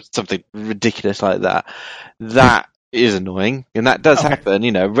 or something ridiculous like that. That is annoying, and that does happen.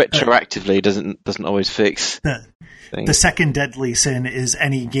 Retroactively doesn't always fix. The second deadly sin is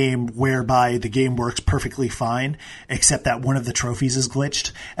any game whereby the game works perfectly fine, except that one of the trophies is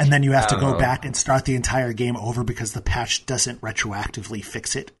glitched, and then you have to go back and start the entire game over because the patch doesn't retroactively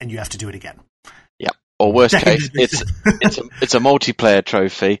fix it, and you have to do it again. Yep. Or worst case, it's a multiplayer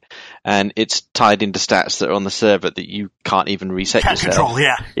trophy, and it's tied into stats that are on the server that you can't even reset yourself. Control,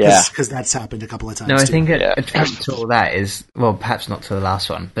 yeah. Because that's happened a couple of times. No, I think a trap to all that is, well, perhaps not to the last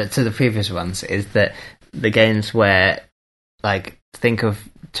one, but to the previous ones, is that the games where, think of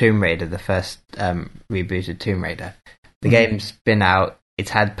Tomb Raider, the first rebooted Tomb Raider. The game's been out, it's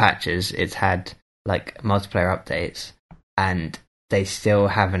had patches, it's had multiplayer updates, and they still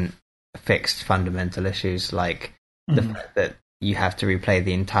haven't fixed fundamental issues like the fact that you have to replay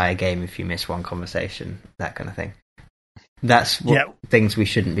the entire game if you miss one conversation, that kind of thing. That's what things we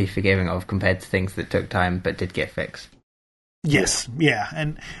shouldn't be forgiving of compared to things that took time but did get fixed. Yes, yeah,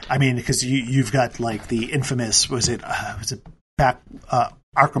 and I mean because you've got the infamous was it back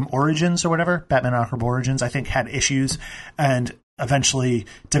Arkham Origins or whatever, Batman Arkham Origins I think had issues, and eventually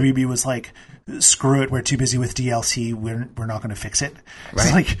WB was like, screw it, we're too busy with DLC, we're not going to fix it.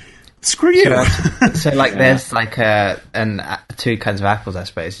 Right. It's screw you. So there's two kinds of apples, I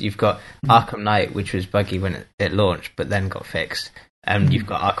suppose. You've got Arkham Knight, which was buggy when it launched but then got fixed, and you've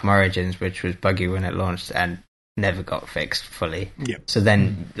got Arkham Origins, which was buggy when it launched and never got fixed fully. Yep. So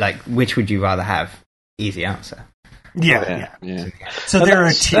then, which would you rather have? Easy answer. Yeah. So there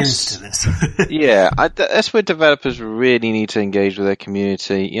are tiers to this. That's where developers really need to engage with their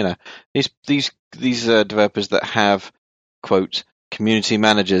community. These developers that have, quote, community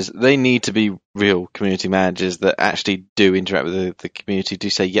managers, they need to be real community managers that actually do interact with the community, do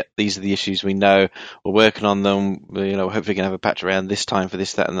say, yep, these are the issues we know, we're working on them, hopefully we can have a patch around this time for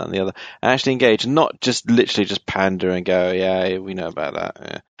this, that, and that, and the other, and actually engage, and not just literally just pander and go, yeah, we know about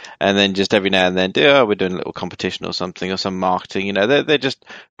that, and then just every now and then we're doing a little competition or something, or some marketing, they're just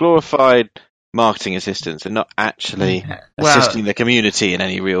glorified marketing assistants and not actually assisting the community in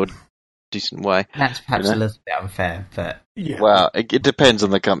any real decent way. That's perhaps a little bit unfair, but well, it depends on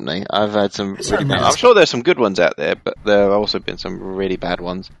the company. I've had some. I'm sure there's some good ones out there, but there have also been some really bad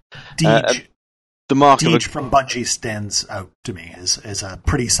ones. Deej from Bungie stands out to me as a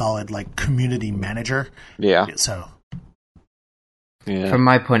pretty solid like community manager. Yeah. So, from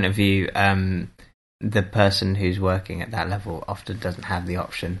my point of view, the person who's working at that level often doesn't have the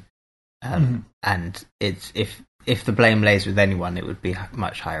option, and it's if the blame lays with anyone, it would be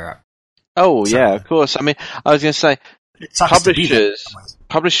much higher up. Oh, yeah, of course. I mean, I was going to say,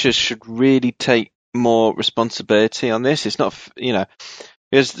 publishers should really take more responsibility on this. It's not,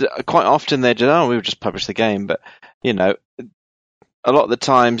 because quite often they're just, we'll just publish the game. But, a lot of the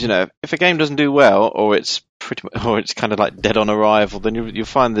times, if a game doesn't do well, or it's kind of like dead on arrival, then you'll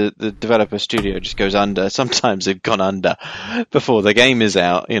find the developer studio just goes under. Sometimes they've gone under before the game is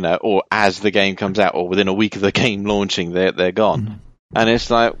out, or as the game comes out, or within a week of the game launching, they're gone. Mm-hmm. And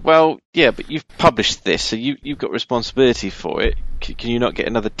it's like, well, yeah, but you've published this, so you've got responsibility for it. Can you not get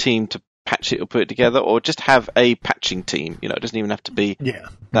another team to patch it or put it together, or just have a patching team? It doesn't even have to be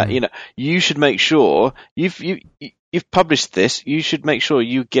that. You should make sure you've published this. You should make sure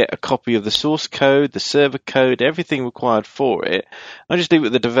you get a copy of the source code, the server code, everything required for it. I just leave it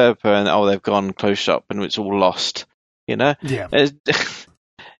with the developer, and they've gone close shop, and it's all lost. Yeah.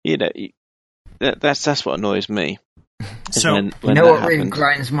 That's what annoys me. So, when what really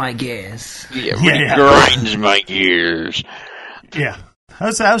grinds my gears? Grinds my gears. Yeah,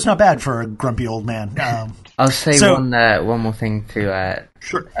 that was not bad for a grumpy old man. I'll say one more thing to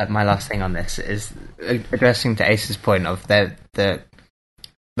my last thing on this is addressing to Ace's point of the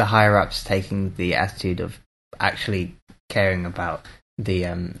higher ups taking the attitude of actually caring about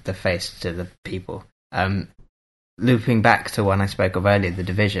the face to the people. Looping back to one I spoke of earlier, The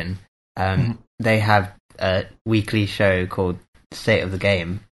Division, they have a weekly show called State of the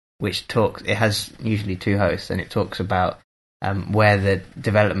Game, which it has usually two hosts, and it talks about where the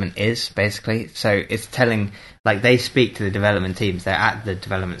development is, basically. So it's telling, like, they speak to the development teams, they're at the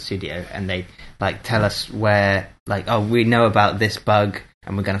development studio, and they tell us where, we know about this bug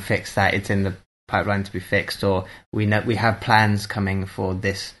and we're going to fix that, it's in the pipeline to be fixed, or we have plans coming for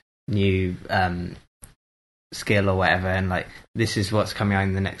this new skill or whatever, and this is what's coming out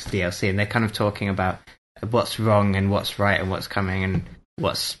in the next DLC, and they're kind of talking about what's wrong and what's right and what's coming and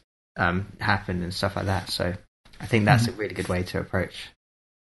what's happened and stuff like that. So I think that's a really good way to approach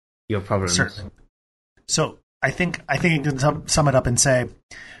your problems. Certainly. So I think you can sum it up and say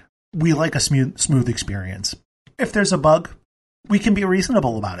we like a smooth experience. If there's a bug, we can be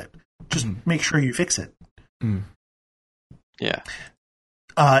reasonable about it. Just make sure you fix it. Yeah.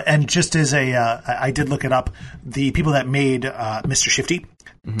 And just as I did look it up, the people that made Mr. Shifty,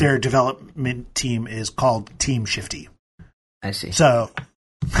 their development team is called Team Shifty. I see. So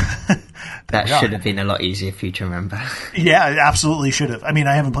that should have been a lot easier for you to remember. Yeah, it absolutely should have. I mean,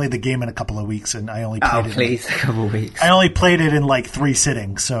 I haven't played the game in a couple of weeks, and I only played a couple of weeks. I only played it in 3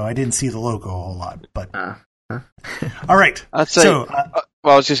 sittings, so I didn't see the logo a whole lot. But all right. I'd say.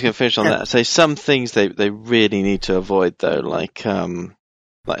 I was just going to finish on that. I'd say some things they really need to avoid, though, like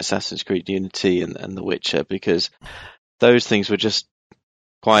Assassin's Creed Unity and The Witcher, because those things were just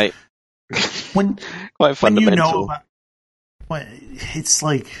quite quite fundamental. It's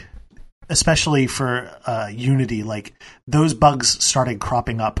especially for Unity, those bugs started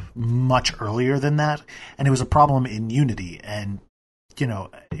cropping up much earlier than that, and it was a problem in Unity. And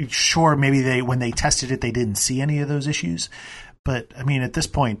sure, maybe when they tested it, they didn't see any of those issues. But I mean, at this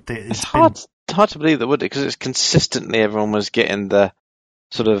point, it's hard to believe that, would it? Because it's consistently everyone was getting the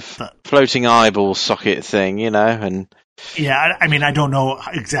sort of floating eyeball socket thing, and yeah. I mean, I don't know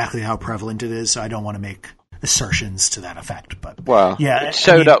exactly how prevalent it is, so I don't want to make assertions to that effect. But it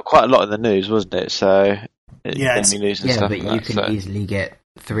showed up quite a lot in the news, wasn't it? So news and stuff, but you can easily get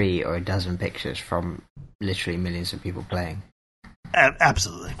 3 or a dozen pictures from literally millions of people playing.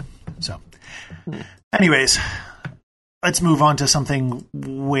 Absolutely. So, anyways, let's move on to something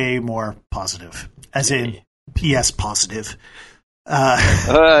way more positive, as in PS positive.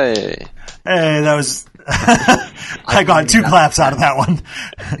 Hey, that was I got 2 claps out of that one.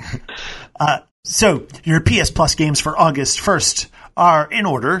 So your PS Plus games for August 1st are in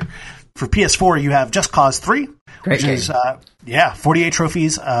order. For PS4, you have Just Cause 3, which is 48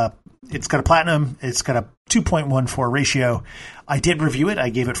 trophies. It's got a platinum. It's got a 2.14 ratio. I did review it. I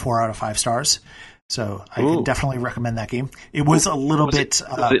gave it 4 out of 5 stars. So I can definitely recommend that game. It was a little bit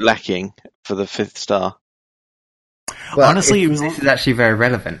lacking for the 5th star. Well, honestly, this is actually very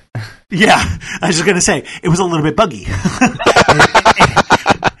relevant. Yeah, I was just going to say, it was a little bit buggy.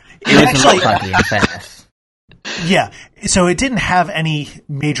 It was was like buggy in fairness. Yeah, so it didn't have any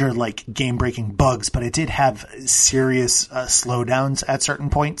major like game-breaking bugs, but it did have serious slowdowns at certain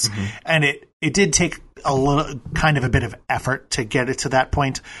points, and it did take a bit of effort to get it to that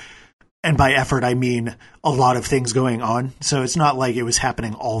point. And by effort, I mean a lot of things going on. So it's not like it was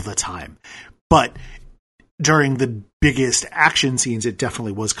happening all the time, but during the biggest action scenes, it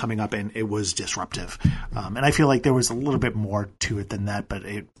definitely was coming up and it was disruptive. And I feel like there was a little bit more to it than that, but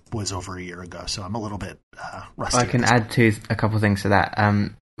it was over a year ago, so I'm a little bit rusty. I can add a couple of things to that.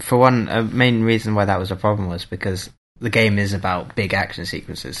 For one, a main reason why that was a problem was because the game is about big action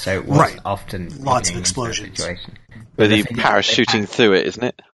sequences, so it was often lots of explosions. With you parachuting through it, isn't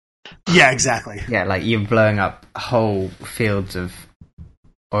it? Yeah, exactly. Yeah, like you're blowing up whole fields of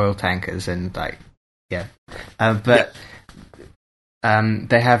oil tankers and like, yeah. But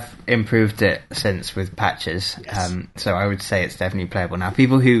they have improved it since with patches. Yes. So I would say it's definitely playable now.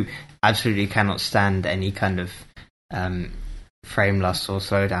 People who absolutely cannot stand any kind of frame loss or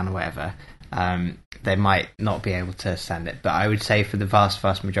slowdown or whatever, they might not be able to stand it. But I would say for the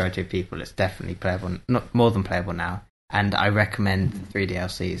vast majority of people, it's definitely playable, not more than playable now. And I recommend the 3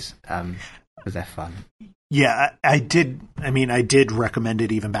 DLCs because they're fun. Yeah, I did. I mean, I did recommend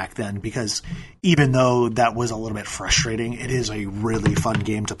it even back then because even though that was a little bit frustrating, it is a really fun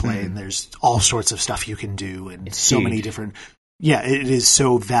game to play, and there's all sorts of stuff you can do, and it's so huge. Many different. Yeah, it is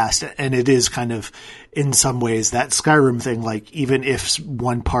so vast, and it is kind of, in some ways, that Skyrim thing. Like, even if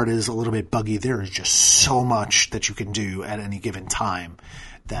one part is a little bit buggy, there is just so much that you can do at any given time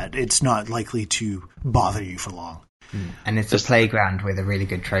that it's not likely to bother you for long. And it's a playground with a really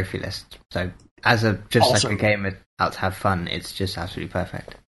good trophy list. So, as a like a game out to have fun, it's just absolutely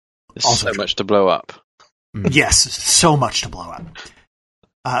perfect. There's so much to blow up. Yes, so much to blow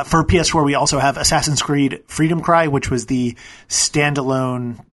up. For PS4, we also have Assassin's Creed Freedom Cry, which was the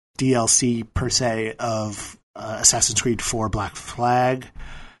standalone DLC per se of Assassin's Creed 4 Black Flag.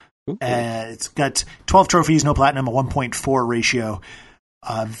 It's got 12 trophies, no platinum, a 1.4 ratio.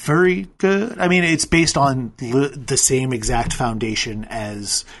 Very good. I mean, it's based on the same exact foundation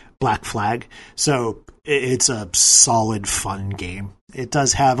as Black Flag, so it's a solid, fun game. It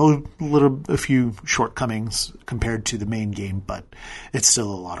does have a few shortcomings compared to the main game, but it's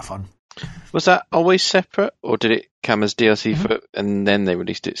still a lot of fun. Was that always separate, or did it come as DLC for it, and then they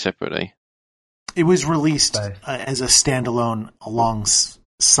released it separately? It was released as a standalone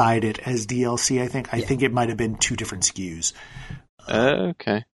alongside it as DLC, I think. I think it might have been 2 different SKUs.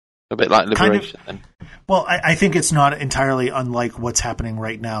 Okay. A bit like Liberation, then. Well, I think it's not entirely unlike what's happening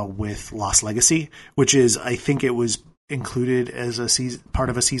right now with Lost Legacy, which is, I think it was included as a part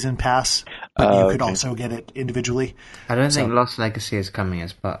of a season pass, but you could also get it individually. I don't think Lost Legacy is coming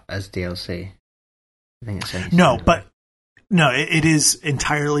as DLC. I think it's it is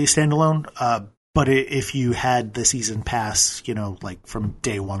entirely standalone. But if you had the season pass, like from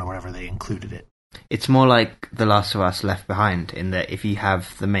day one or whatever, they included it. It's more like The Last of Us Left Behind, in that if you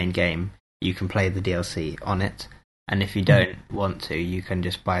have the main game, you can play the DLC on it, and if you don't want to, you can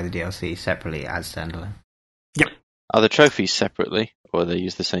just buy the DLC separately as standalone. Yep. Are the trophies separately, or they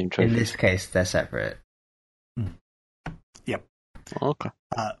use the same trophies? In this case, they're separate. Yep. Okay.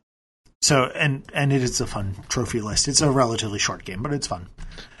 So, and it is a fun trophy list. It's a relatively short game, but it's fun.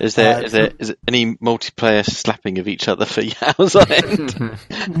 Is there any multiplayer slapping of each other for hours on end?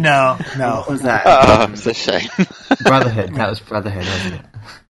 No. What was that? Oh, it's a shame. Brotherhood. That was Brotherhood, wasn't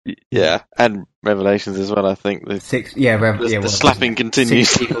it? Yeah, and Revelations as well, I think. The slapping continues.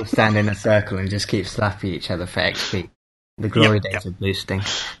 6 people stand in a circle and just keep slapping each other for XP. The glory days are boosting.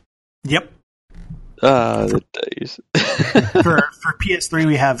 Yep. The days. for PS3,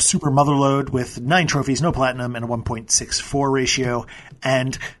 we have Super Motherload with 9 trophies, no platinum, and a 1.64 ratio,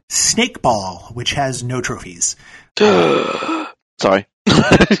 and Snakeball, which has no trophies. Sorry.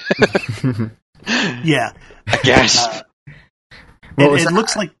 Yeah. I guess. It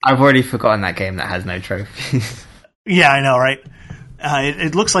looks like... I've already forgotten that game that has no trophies. Yeah, I know, right?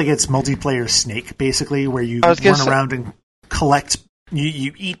 It looks like it's multiplayer Snake, basically, where you run around and collect...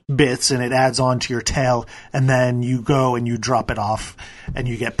 You eat bits and it adds on to your tail, and then you go and you drop it off and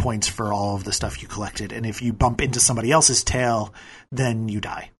you get points for all of the stuff you collected. And if you bump into somebody else's tail, then you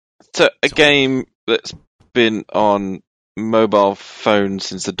die. So a game that's been on mobile phones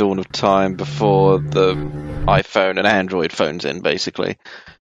since the dawn of time, before the iPhone and Android phones in, basically.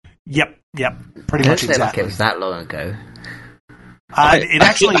 Yep, pretty much exactly. Like it was that long ago. It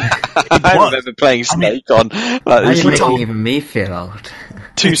actually... I remember playing Snake on... It's making even me feel old.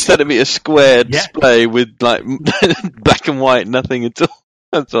 2 centimetre square display with like black and white, nothing at all.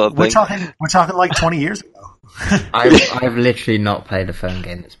 That sort of thing. We're talking like 20 years ago. I've literally not played a phone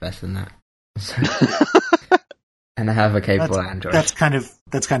game that's better than that. So, and I have a capable Android. That's kind of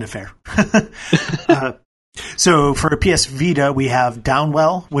fair. So for PS Vita, we have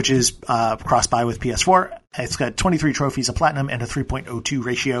Downwell, which is cross-buy with PS4. It's got 23 trophies of platinum and a 3.02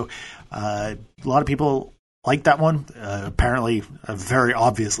 ratio. A lot of people like that one. Apparently, very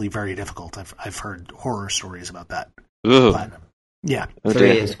obviously very difficult. I've heard horror stories about that. Ooh. Platinum. Yeah.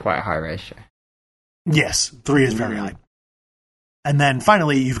 3 is quite a high ratio. Yes, 3 is very high. And then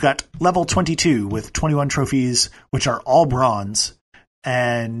finally, you've got level 22 with 21 trophies, which are all bronze,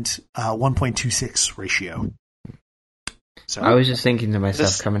 and 1.26 ratio. So I was just thinking to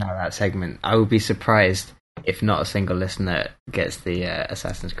myself, coming out of that segment, I would be surprised if not a single listener gets the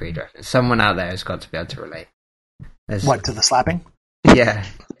Assassin's Creed reference. Someone out there has got to be able to relate. What, to the slapping? Yeah.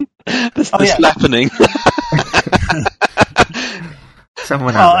 the slappening.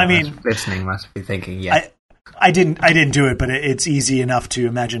 Someone out there listening must be thinking, yeah. I didn't do it, but it's easy enough to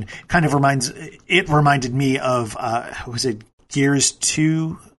imagine. Kind of reminded me of was it Gears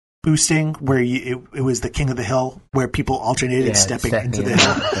 2 boosting, where it was the King of the Hill, where people alternated stepping into the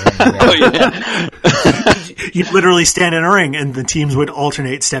hill. You'd literally stand in a ring, and the teams would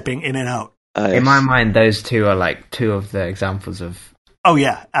alternate stepping in and out. In my mind, those two are like two of the examples of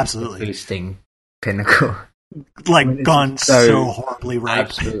absolutely boosting pinnacle. Like gone so horribly right.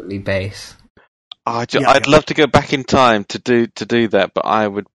 Absolutely base. I'd love to go back in time to do that, but I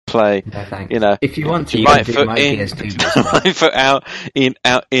would play. No, if you want to, you right can foot do in, right foot out, in,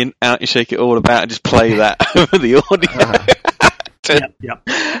 out, in, out. You shake it all about and just play that over the audio.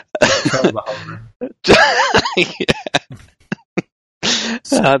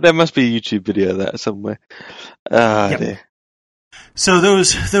 There must be a YouTube video of that somewhere. Dear. So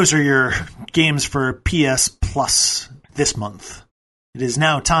those are your games for PS Plus this month. It is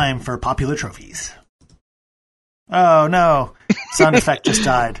now time for popular trophies. Oh no, sound effect just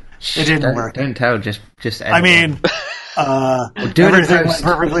died. It didn't work. Don't tell. Just. I mean, everything went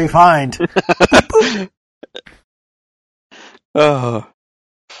perfectly fine. First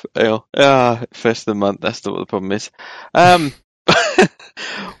of the month. That's what the problem is.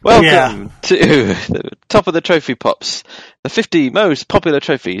 Welcome to the top of the trophy pops. The 50 most popular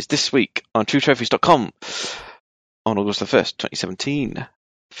trophies this week on TrueTrophies.com on August the 1st, 2017.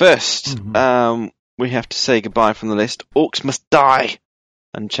 First, we have to say goodbye from the list. Orcs Must Die.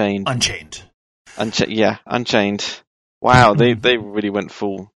 Unchained. Unchained. Wow, they really went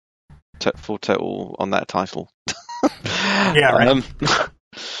full total on that title. Yeah,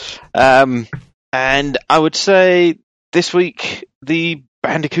 right. And I would say this week the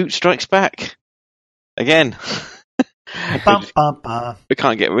Bandicoot Strikes Back again. We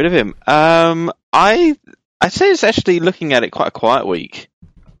can't get rid of him. I'd say it's actually, looking at it, quite a quiet week.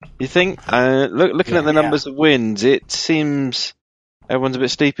 You think? Looking at the numbers of wins, it seems everyone's a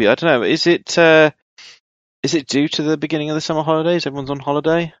bit sleepy. I don't know. Is it due to the beginning of the summer holidays? Everyone's on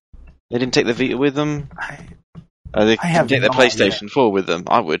holiday. They didn't take the Vita with them. They didn't take their PlayStation 4 with them.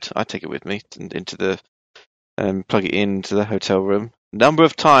 I'd take it with me into the plug it into the hotel room. Number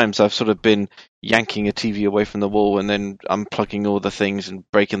of times I've sort of been yanking a TV away from the wall and then unplugging all the things and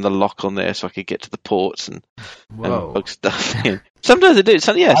breaking the lock on there so I could get to the ports and plug stuff in. Sometimes they do.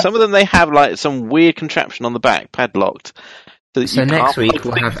 Some of them they have like some weird contraption on the back, padlocked. So next week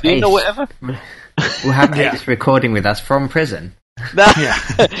we'll have Ace. Whatever. We'll have Ace recording with us from prison. No,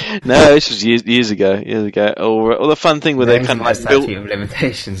 this was years ago. Or the fun thing where they kind of like built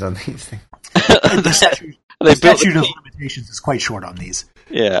limitations on these things. The statute of limitations is quite short on these.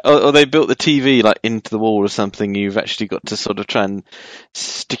 Yeah, or they built the TV like into the wall or something. You've actually got to sort of try and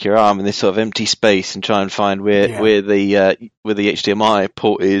stick your arm in this sort of empty space and try and find where the HDMI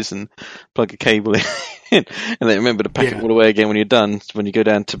port is and plug a cable in. And then remember to pack it all away again when you're done, when you go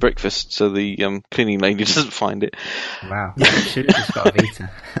down to breakfast, so the cleaning lady doesn't find it. Wow, you should have just got a Vita.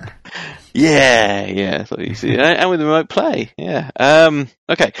 Yeah, that's what you see. And with remote play, yeah.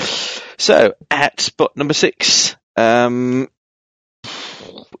 Okay, so at spot number 6,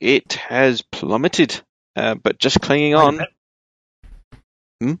 it has plummeted, but just clinging on.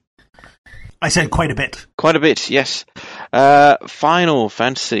 I said quite a bit. Quite a bit, yes. Final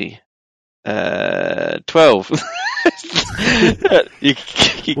Fantasy 12. Can you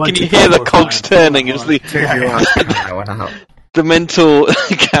hear the cogs turning as the mental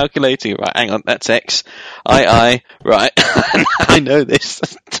calculating? Right, hang on, that's X. I. Right, I know this.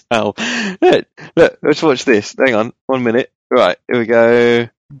 12. Look, let's watch this. Hang on, 1 minute. Right, here we go.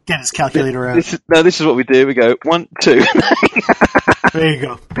 Get his calculator out. This is what we do. We go 1, 2. There you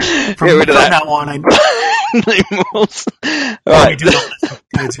go. From now on, Right. we do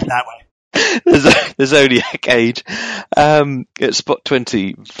it that way. the Zodiac Age. At spot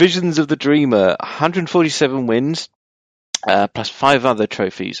 20, Visions of the Dreamer, 147 wins, plus 5 other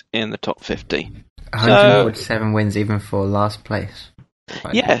trophies in the top 50. 147 wins even for last place.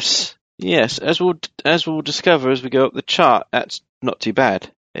 Yes. As we'll discover as we go up the chart, that's not too bad.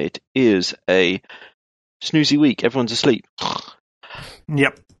 It is a snoozy week. Everyone's asleep.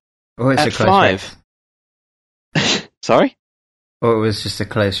 Yep. Or it's at a close 5. race. Sorry? Or it was just a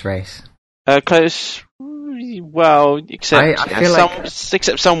close race. Close. Well, except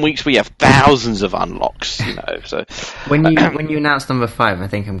except some weeks we have thousands of unlocks. So when you announce number 5, I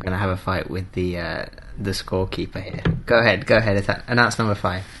think I'm going to have a fight with the scorekeeper here. Go ahead. Announce number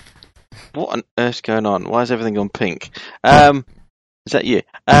 5. What on earth's going on? Why has everything gone pink? Is that you?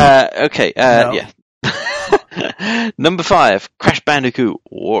 Okay. No. Yeah. Number 5, Crash Bandicoot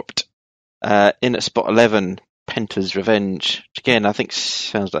Warped. In at spot 11, Penta's Revenge. Which again, I think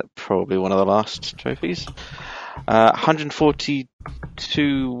sounds like probably one of the last trophies.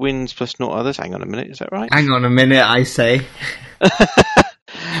 142 wins plus no others. Hang on a minute, is that right? Hang on a minute, I say.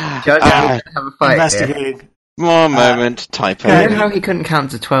 Judge, have a fight investigating. Here. One moment, typo. You know how he couldn't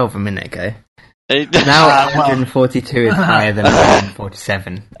count to 12 a minute ago? Now 142 is higher than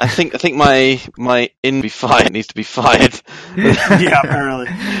 147. I think my in be fired needs to be fired. Yeah, apparently.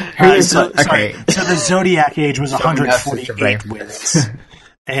 So the Zodiac Age was 148 wins,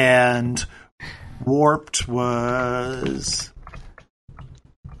 and Warped was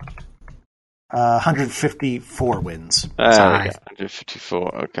 154 wins.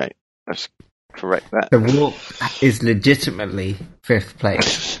 154. Okay, let's correct that. The Warp is legitimately 5th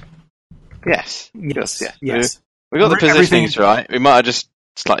place. Yes. Yes. We got the positionings right. We might have just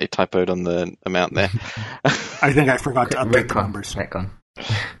slightly typoed on the amount there. I think I forgot to update the numbers.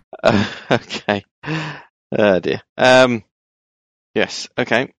 Okay. Oh dear. Yes.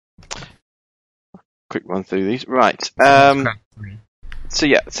 Okay. Quick run through these. Right. So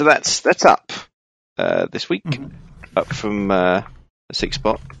that's up this week, up from a 6th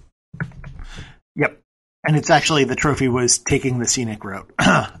spot. Yep. And it's actually the trophy was taking the scenic route.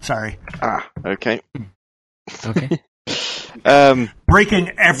 Sorry. Okay. Breaking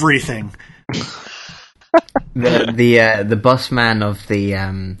everything. The boss man of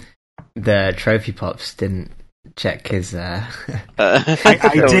the trophy pops didn't check his. I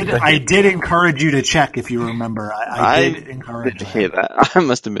did encourage you to check if you remember. I did encourage. Didn't hear that. I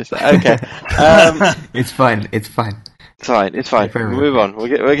must have missed that. Okay. It's fine. It's fine. We'll move on. We'll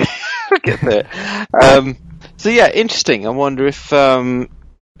get there. So yeah, interesting. I wonder if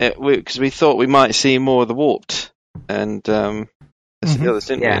because we thought we might see more of the Warped, and the others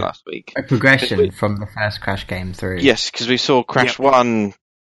didn't we last week? A progression from the first Crash game through. Yes, because we saw Crash 1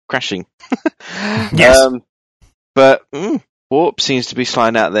 crashing. Yes, but Warp seems to be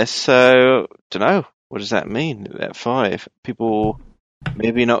sliding out there. So don't know. What does that mean at 5? People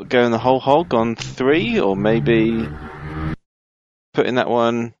maybe not going the whole hog on 3, or maybe putting that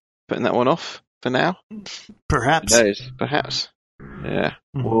one off for now. Perhaps. Who knows? Perhaps. Yeah.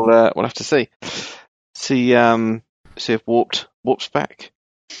 We'll have to see. See if Warp's back.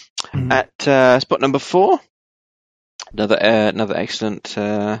 At spot number 4, another excellent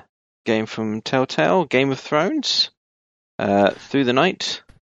game from Telltale, Game of Thrones. Through the Night.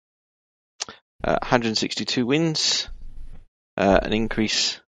 162 wins. An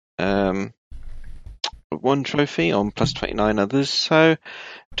increase of 1 trophy on plus 29 others. So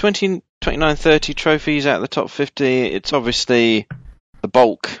 29, 30 trophies out of the top 50. It's obviously the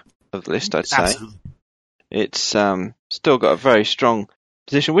bulk of the list, I'd say. Absolutely. It's still got a very strong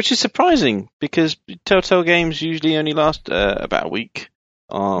position, which is surprising because Telltale games usually only last about a week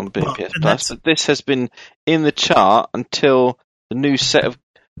on PS Plus. But this has been in the chart until the new set of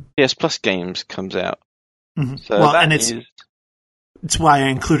PS Plus games comes out. So it's why I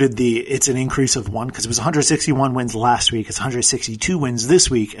included it's an increase of 1, because it was 161 wins last week. It's 162 wins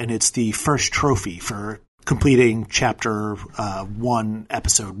this week, and it's the first trophy for completing chapter 1,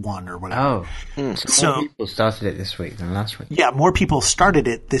 episode 1, or whatever. Oh, so more people started it this week than last week. Yeah, more people started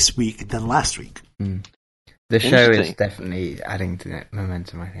it this week than last week. The show is definitely adding to that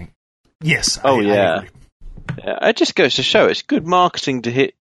momentum, I think. Yes. I agree. Yeah, it just goes to show it's good marketing to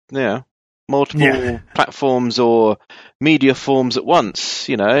hit, multiple platforms or media forms at once.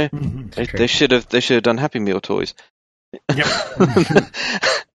 They should have done Happy Meal toys. Yep.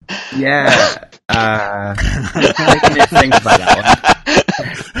 Yeah. Think about that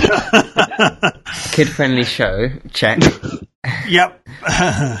one. Kid-friendly show. Check. Yep.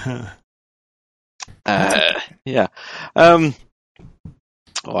 Yeah. I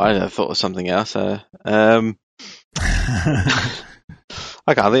thought of something else. I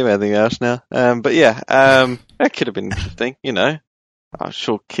I can't think of anything else now. But yeah, that could have been interesting. I'm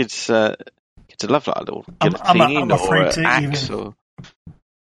sure kids would love like a little I'm afraid to axe even. or...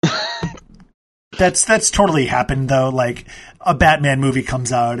 That's totally happened though. Like a Batman movie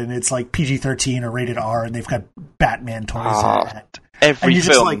comes out and it's like PG-13 or rated R, and they've got Batman toys. Every and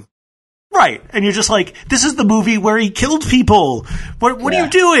film. Just right, and you're just like, this is the movie where he killed people. What are you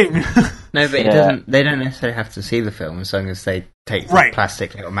doing? No, but it doesn't. They don't necessarily have to see the film as long as they take the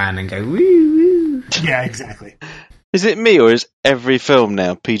plastic little man and go woo woo. Yeah, exactly. Is it me, or is every film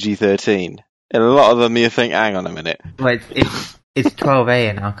now PG-13? And a lot of them, you think, hang on a minute. Well, it's 12A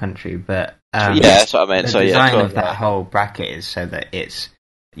in our country, but that's what I meant. The design of that whole bracket is so that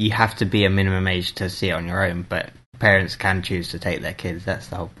you have to be a minimum age to see it on your own, but parents can choose to take their kids. That's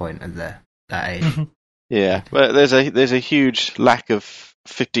the whole point of that age. Mm-hmm. Yeah, but there's a huge lack of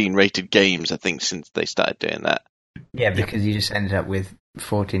 15 rated games, I think, since they started doing that. Yeah, because you just ended up with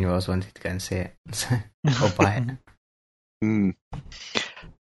 14-year-olds wanting to go and see it or buy it.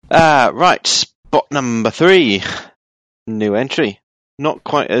 Right, spot number 3, new entry. Not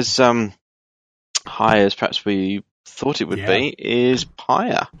quite as high as perhaps we thought it would be, is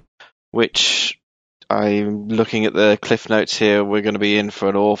Pyre, which I'm looking at the cliff notes here. We're going to be in for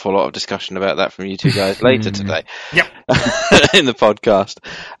an awful lot of discussion about that from you two guys later today. Yep. In the podcast.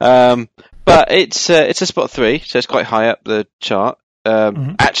 But it's a spot 3, so it's quite high up the chart.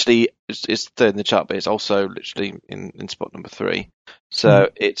 Actually, it's third in the chart, but it's also literally in spot number 3. So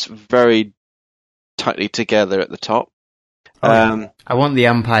it's very tightly together at the top. I want the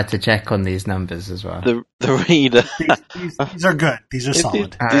umpire to check on these numbers as well. The reader. These are good. These are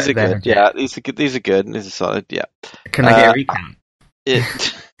solid. These are good. Yeah, these are good. These are good. These are solid. Yeah. Can I get a recount?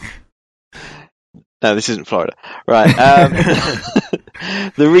 No, this isn't Florida. Right.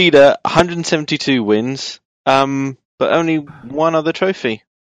 The reader, 172 wins, but only one other trophy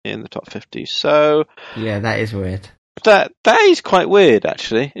in the top 50. So yeah, that is weird. That is quite weird,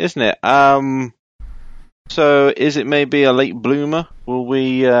 actually, isn't it? So is it maybe a late bloomer? Will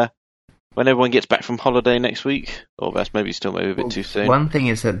we, when everyone gets back from holiday next week? Or that's maybe a bit too soon. One thing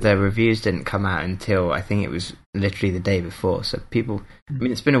is that the reviews didn't come out until, I think it was literally the day before. So people,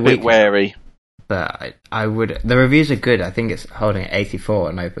 it's been a week. Bit wary. But I would, the reviews are good. I think it's holding at 84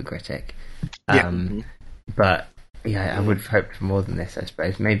 on OpenCritic. But yeah, I would have hoped for more than this, I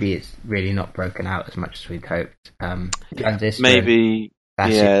suppose. Maybe it's really not broken out as much as we'd hoped. Maybe,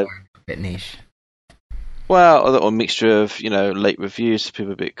 a bit niche. Well, a little mixture of, late reviews,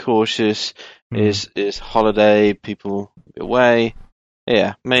 people a bit cautious, is holiday, people away.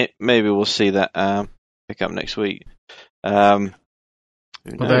 Yeah, maybe we'll see that pick up next week. Although,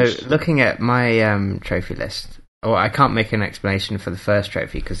 looking at my trophy list, I can't make an explanation for the first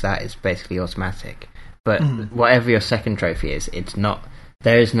trophy because that is basically automatic. But whatever your second trophy is, it's not.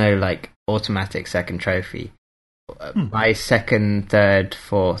 There is no automatic second trophy. My second, third,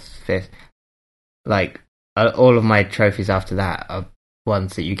 fourth, fifth, all of my trophies after that are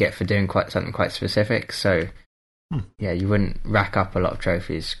ones that you get for doing something quite specific. So yeah, you wouldn't rack up a lot of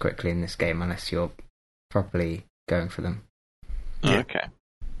trophies quickly in this game unless you're properly going for them. Yeah.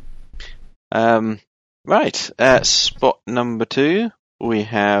 Okay. Right. At spot number 2, we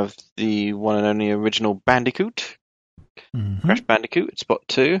have the one and only original Bandicoot. Crash Bandicoot at spot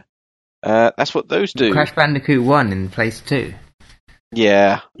 2. That's what those do. Crash Bandicoot 1 in place 2.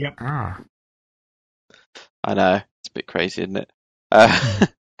 Yeah. Yep. I know. It's a bit crazy, isn't it?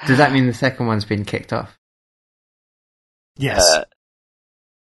 Does that mean the second one's been kicked off? Yes.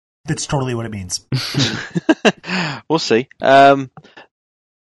 That's totally what it means. We'll see.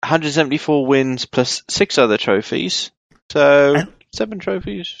 174 wins plus 6 other trophies. So 7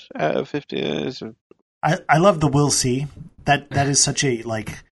 trophies out of 50. I love the "we'll see." That is such a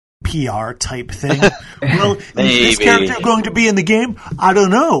PR type thing. Well, is this character going to be in the game? I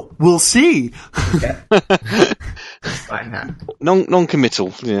don't know. We'll see.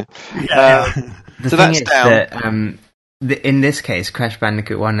 Non-committal. Yeah. The so thing is down. That in this case, Crash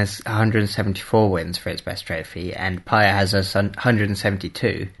Bandicoot 1 has 174 wins for its best trophy, and Pyre has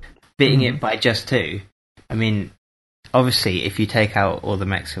 172, beating it by just 2. I mean, obviously, if you take out all the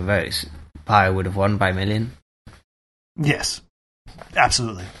Mexican votes, Pyre would have won by a million. Yes,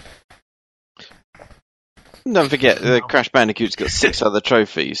 absolutely. Don't forget, Crash Bandicoot's got 6 other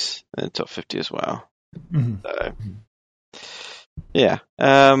trophies in the top 50 as well. So, yeah.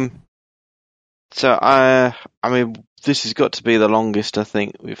 So, I mean, this has got to be the longest I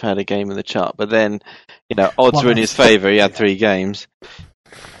think we've had a game in the chart. But then, odds were in his favour. He had 3 games.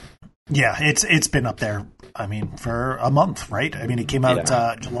 Yeah, it's been up there. I mean, for a month, right? I mean, it came out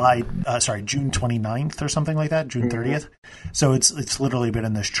June 29th or something like that, June 30th. So it's literally been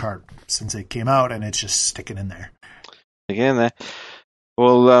in this chart since it came out, and it's just sticking in there. Again, there.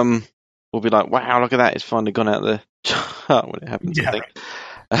 Well, we'll be like, wow, look at that! It's finally gone out the chart when it happens. Yeah, I think.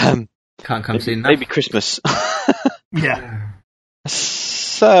 Right. Can't come soon enough. Maybe Christmas. Yeah.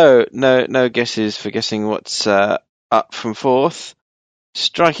 So no guesses for guessing what's up from fourth.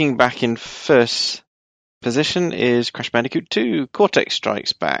 Striking back in first position is Crash Bandicoot 2. Cortex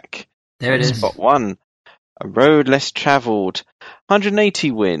Strikes Back. There it is. Spot 1. A Road Less Travelled.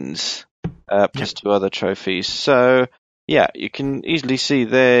 180 wins. Plus 2 other trophies. So, yeah, you can easily see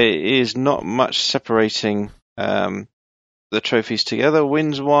there is not much separating the trophies together.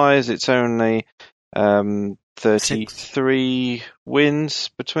 Wins-wise, it's only 33 wins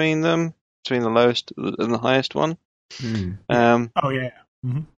between them, between the lowest and the highest one. Mm-hmm.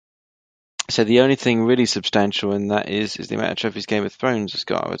 So the only thing really substantial in that is the amount of trophies Game of Thrones has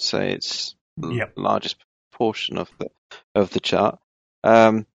got. I would say it's the largest portion of the chart.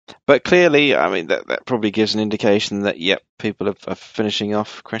 But clearly, I mean, that probably gives an indication that people are finishing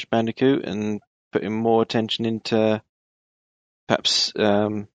off Crash Bandicoot and putting more attention into perhaps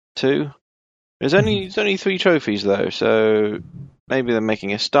 2. There's only 3 trophies though, so maybe they're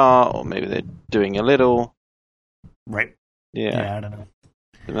making a start, or maybe they're doing a little. Right. Yeah, I don't know.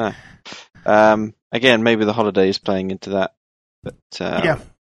 Again, maybe the holiday is playing into that, but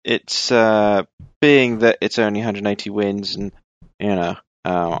it's being that it's only 180 wins, and I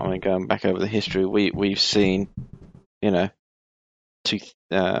mean, going back over the history, we've seen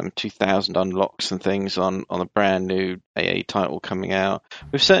 2,000 unlocks and things on a brand new AA title coming out.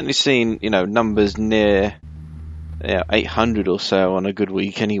 We've certainly seen numbers near 800 or so on a good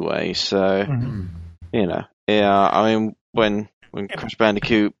week anyway. So I mean, when Crash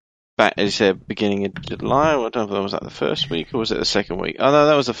Bandicoot, back as you said, beginning of July, I don't know if that was the first week or was it the second week? Oh no,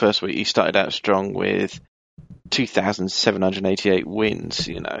 that was the first week. He started out strong with 2,788 wins.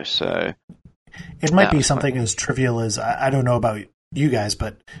 So it might be something as trivial as, I don't know about you guys,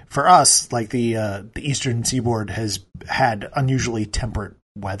 but for us, like the Eastern Seaboard has had unusually temperate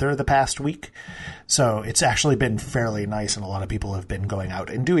weather the past week, so it's actually been fairly nice, and a lot of people have been going out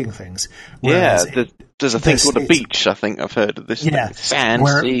and doing things. Whereas there's a thing called a beach. I think I've heard of this. Yeah, sand,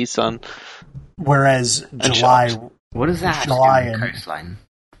 sea, sun. Whereas July, what is that? July and coastline.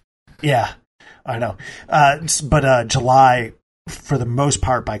 Yeah, I know, but July, for the most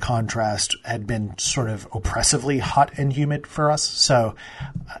part, by contrast, had been sort of oppressively hot and humid for us. So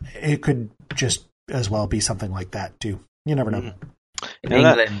it could just as well be something like that too. You never know. In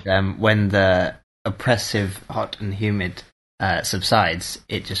England, when the oppressive hot and humid subsides,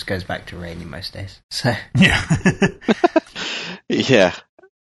 it just goes back to rainy most days. So yeah,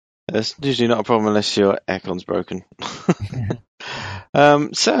 it's usually not a problem unless your aircon's broken.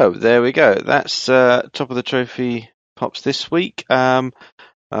 So there we go. That's top of the trophy pops this week. I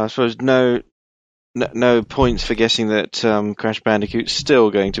suppose no points for guessing that Crash Bandicoot's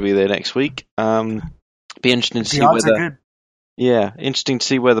still going to be there next week. Be interesting to see whether. Yeah, interesting to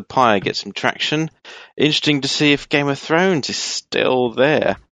see whether Pyre gets some traction. Interesting to see if Game of Thrones is still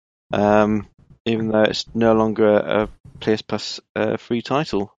there, even though it's no longer a PS Plus free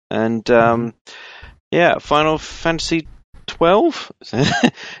title. And Final Fantasy 12?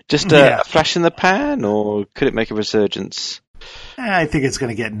 Just a flash in the pan, or could it make a resurgence? I think it's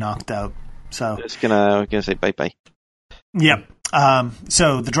going to get knocked out. So it's going to say bye-bye. Yep.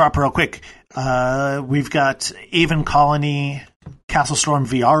 So the drop real quick. We've got Avon Colony, Castle Storm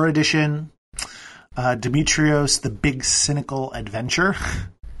VR Edition, Demetrios, The Big Cynical Adventure.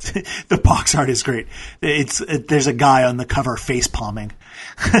 The box art is great. There's a guy on the cover face palming.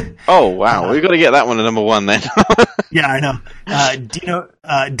 Oh wow, we've got to get that one to number 1 then. Yeah, I know.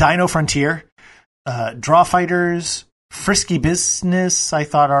 Dino Frontier, Draw Fighters, Frisky Business. I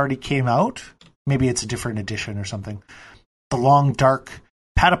thought already came out. Maybe it's a different edition or something. The Long Dark,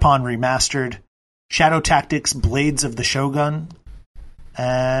 Patapon Remastered, Shadow Tactics, Blades of the Shogun,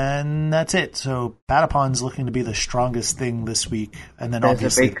 and that's it. So Patapon's looking to be the strongest thing this week, and then there's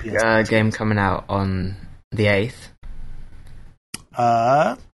obviously a big game coming out on the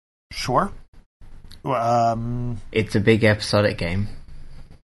 8th. Sure. It's a big episodic game.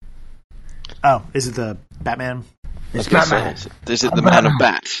 Oh, is it the Batman? It's Batman. Is it the Man of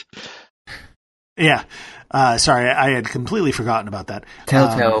Bat? Yeah. Sorry, I had completely forgotten about that.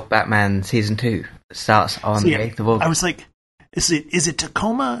 Telltale Batman Season 2 starts on the 8th of August. I was like, is it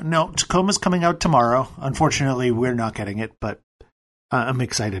Tacoma? No, Tacoma's coming out tomorrow. Unfortunately, we're not getting it, but I'm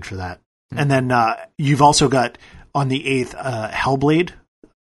excited for that. And then you've also got, on the 8th, Hellblade,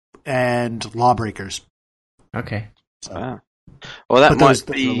 and Lawbreakers. Okay. So, well, that might those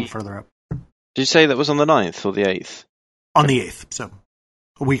be a little further up. Did you say that was on the 9th or the 8th? On the 8th, so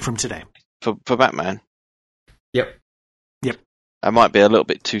a week from today. For Batman? Yep. That might be a little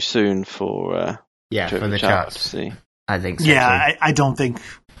bit too soon for for the charts. See. I think so. Yeah, I don't think.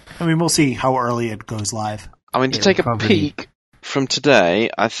 I mean, we'll see how early it goes live. I mean, to take a peek from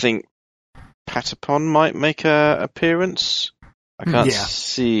today, I think Patapon might make an appearance. I can't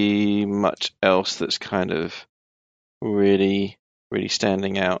see much else that's kind of really, really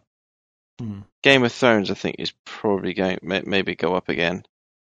standing out. Game of Thrones, I think, is probably going maybe go up again.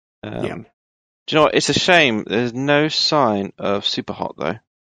 Do you know what? It's a shame. There's no sign of Superhot though.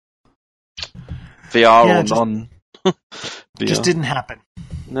 VR or non. VR. Just didn't happen.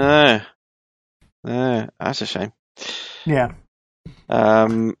 No, that's a shame. Yeah.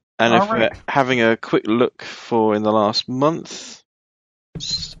 And if we're having a quick look for in the last month,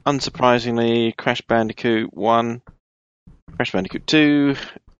 unsurprisingly, Crash Bandicoot 1, Crash Bandicoot 2,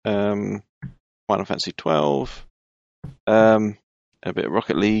 Final Fantasy 12, a bit of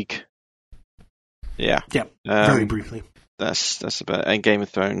Rocket League. Yeah. Yep. Very briefly. That's about it. And Game of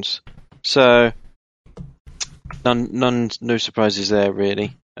Thrones. So no surprises there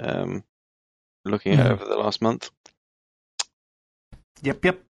really. Looking at over the last month.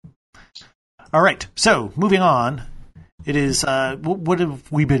 Yep. All right. So moving on, it is what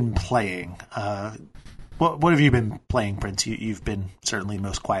have we been playing? What have you been playing, Prince? You've been certainly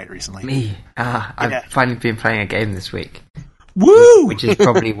most quiet recently. Me? I've finally been playing a game this week. Woo! Which is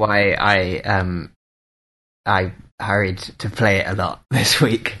probably why I hurried to play it a lot this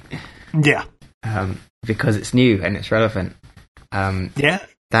week. Yeah. Because it's new and it's relevant. Yeah.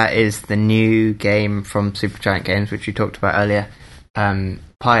 That is the new game from Supergiant Games, which we talked about earlier,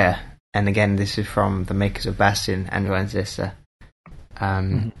 Pyre. And again, this is from the makers of Bastion and Transistor.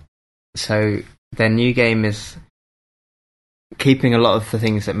 So their new game is keeping a lot of the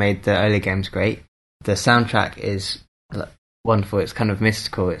things that made the earlier games great. The soundtrack is wonderful. It's kind of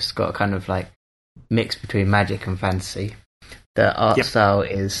mystical. It's got a kind of like mix between magic and fantasy. The art style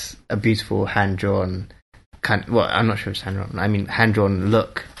is a beautiful hand-drawn I'm not sure it's hand-drawn. I mean, hand-drawn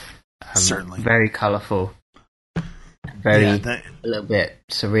look. Certainly. Very colourful. A little bit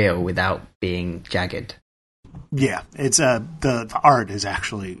surreal without being jagged. Yeah, it's the art is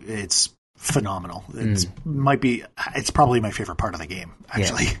actually it's phenomenal. It's probably my favorite part of the game.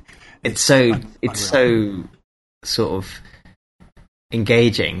 Actually, it's so sort of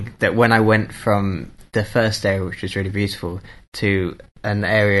engaging that when I went from the first area, which was really beautiful, to an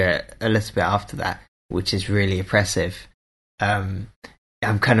area a little bit after that, which is really oppressive, I'm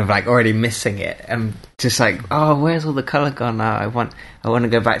kind of like already missing it. I'm just like, oh, where's all the colour gone now? I want to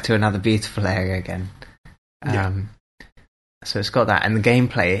go back to another beautiful area again. So it's got that, and the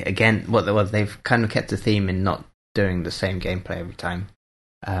gameplay again. What there was, they've kind of kept a theme in not doing the same gameplay every time.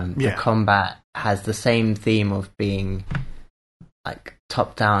 The combat has the same theme of being like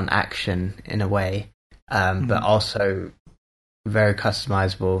top-down action in a way, but also very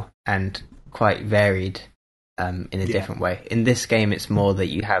customizable and quite varied in a different way. In this game, it's more that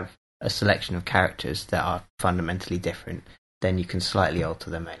you have a selection of characters that are fundamentally different. Then you can slightly alter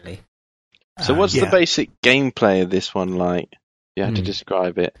them only. So what's the basic gameplay of this one like? You have to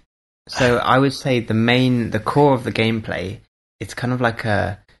describe it. So I would say the core of the gameplay, it's kind of like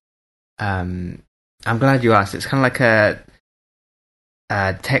a... I'm glad you asked. It's kind of like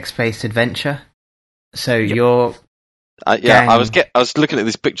a text-based adventure. So you're... I was looking at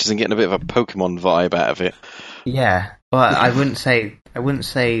these pictures and getting a bit of a Pokemon vibe out of it. Yeah, but I wouldn't say I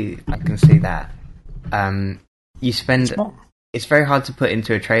can see that. You spend... It's very hard to put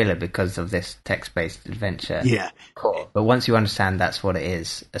into a trailer because of this text-based adventure core. But once you understand that's what it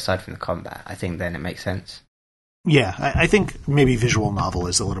is, aside from the combat, I think then it makes sense. Yeah, I think maybe visual novel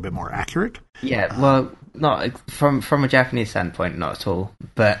is a little bit more accurate. Yeah, well, not from a Japanese standpoint, not at all.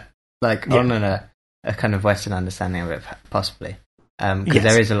 But on a kind of Western understanding of it, possibly. Because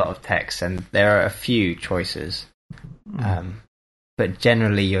there is a lot of text and there are a few choices. But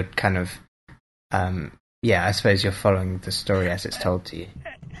generally you're kind of... I suppose you're following the story as it's told to you.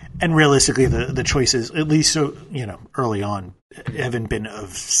 And realistically, the choices, at least early on, haven't been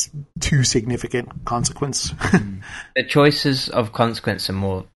of too significant consequence. The choices of consequence are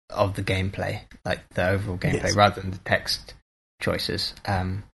more of the gameplay, like the overall gameplay, rather than the text choices.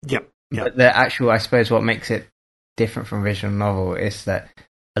 But the actual, I suppose, what makes it different from visual novel is that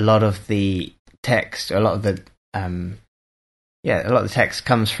a lot of the text, a lot of the text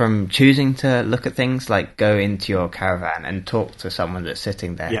comes from choosing to look at things, like go into your caravan and talk to someone that's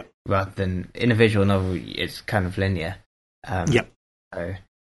sitting there, rather than in a visual novel, it's kind of linear. So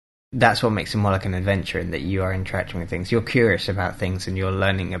that's what makes it more like an adventure, in that you are interacting with things. You're curious about things and you're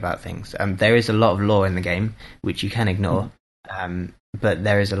learning about things. There is a lot of lore in the game, which you can ignore, but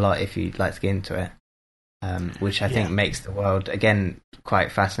there is a lot if you'd like to get into it, which I think makes the world, again,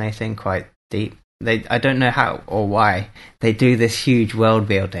 quite fascinating, quite deep. I don't know how or why they do this huge world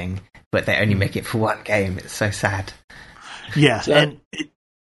building, but they only make it for one game. It's so sad. Yeah,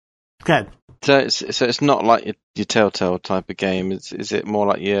 good. So it's not like your Telltale type of game. Is it more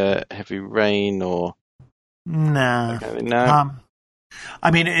like your Heavy Rain or? Nah. Okay, no.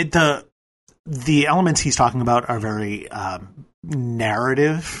 I mean, the elements he's talking about are very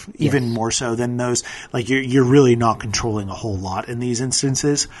narrative, even more so than those. Like you're really not controlling a whole lot in these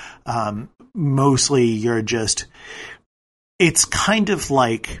instances. Mostly, you're just. It's kind of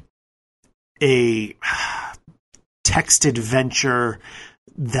like a text adventure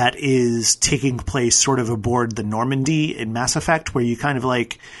that is taking place sort of aboard the Normandy in Mass Effect, where you kind of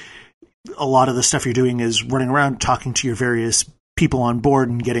like a lot of the stuff you're doing is running around talking to your various people on board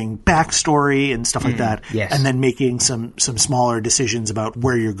and getting backstory and stuff like that. Yes. And then making some smaller decisions about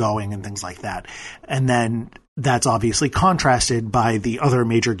where you're going and things like that. And then that's obviously contrasted by the other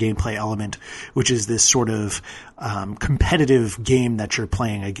major gameplay element, which is this sort of competitive game that you're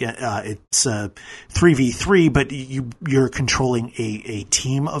playing. Again, it's 3v3, but you're controlling a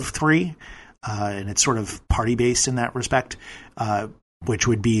team of 3, and it's sort of party-based in that respect, which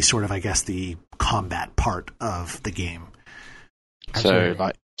would be sort of, I guess, the combat part of the game. So,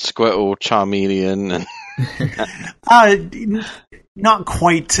 like Squirtle, Charmeleon, and not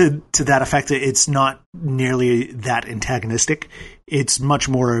quite to that effect. It's not nearly that antagonistic. It's much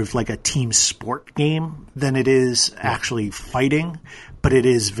more of like a team sport game than it is actually fighting, but it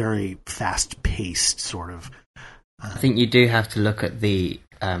is very fast paced, sort of. I think you do have to look at the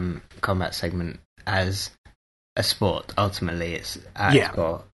combat segment as a sport. Ultimately, it's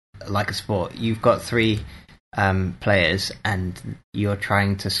like a sport. You've got 3 players, and you're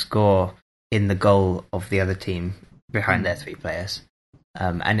trying to score in the goal of the other team behind their 3 players.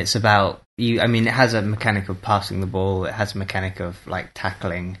 And it's about you. I mean, it has a mechanic of passing the ball. It has a mechanic of like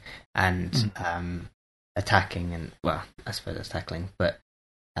tackling and attacking, and well, I suppose it's tackling, but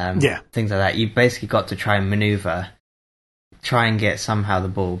things like that. You've basically got to try and maneuver, try and get somehow the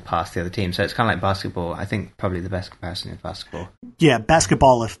ball past the other team. So it's kind of like basketball. I think probably the best comparison is basketball. Yeah,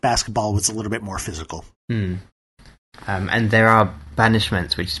 basketball. If basketball was a little bit more physical. And there are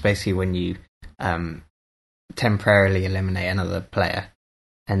banishments, which is basically when you temporarily eliminate another player,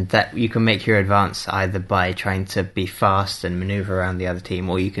 and that you can make your advance either by trying to be fast and maneuver around the other team,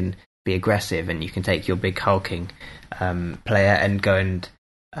 or you can be aggressive and you can take your big hulking player and go and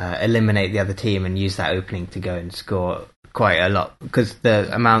eliminate the other team and use that opening to go and score quite a lot, because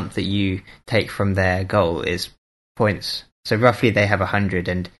the amount that you take from their goal is points. So roughly they have 100,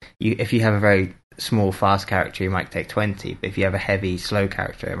 and if you have a very small fast character, you might take 20, but if you have a heavy slow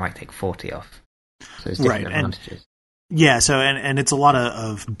character, it might take 40 off. So it's different advantages. So and it's a lot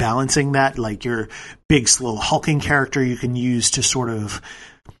of balancing that. Like your big slow hulking character you can use to sort of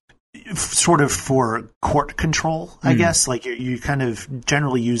for court control, I guess. Like you kind of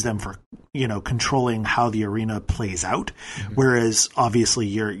generally use them for, controlling how the arena plays out. Whereas obviously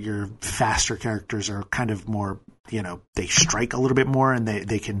your faster characters are kind of more, they strike a little bit more, and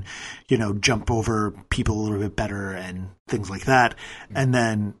they can, jump over people a little bit better and things like that. And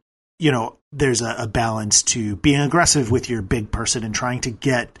then, there's a balance to being aggressive with your big person and trying to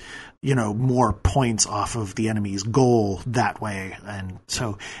get, more points off of the enemy's goal that way. And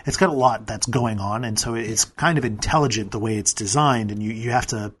so it's got a lot that's going on. And so it's kind of intelligent the way it's designed, and you have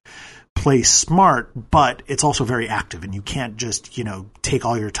to play smart, but it's also very active, and you can't just, take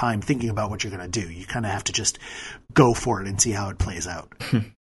all your time thinking about what you're going to do. You kind of have to just go for it and see how it plays out.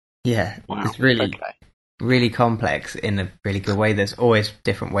 Yeah. Wow. It's really, really complex in a really good way. There's always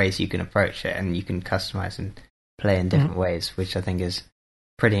different ways you can approach it, and you can customize and play in different ways, which I think is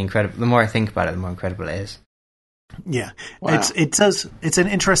pretty incredible. The more I think about it, the more incredible it is. Yeah. Wow. It's an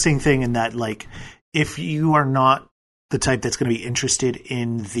interesting thing in that, like, if you are not the type that's going to be interested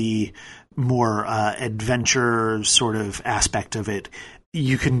in the more adventure sort of aspect of it,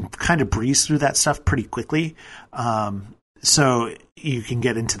 you can kind of breeze through that stuff pretty quickly. So you can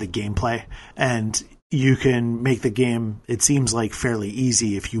get into the gameplay, and you can make the game, it seems like, fairly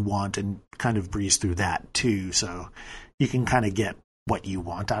easy if you want, and kind of breeze through that too. So you can kind of get what you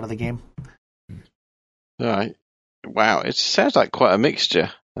want out of the game. All right. Wow. It sounds like quite a mixture.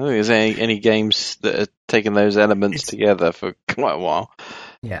 I don't think there's any games that are taking those elements together for quite a while.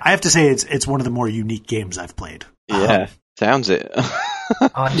 Yeah, I have to say it's one of the more unique games I've played. Yeah, sounds it.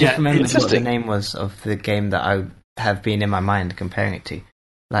 I just remembered what the name was of the game that I have been in my mind comparing it to.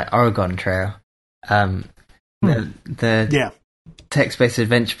 like Oregon Trail. The text-based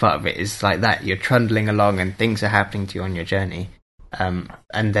adventure part of it is like that. You're trundling along and things are happening to you on your journey. And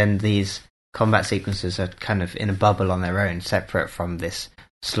then these combat sequences are kind of in a bubble on their own, separate from this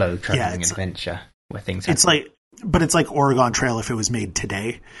slow trundling adventure where things happen. It's like Oregon Trail if it was made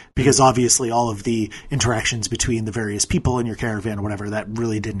today, because obviously all of the interactions between the various people in your caravan or whatever, that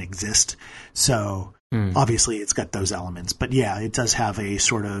really didn't exist. So obviously it's got those elements. But yeah, it does have a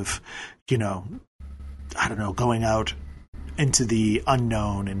sort of, I don't know, going out into the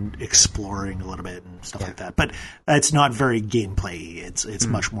unknown and exploring a little bit and stuff like that. But it's not very gameplay. It's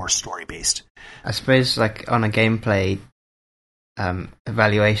much more story based. I suppose, like on a gameplay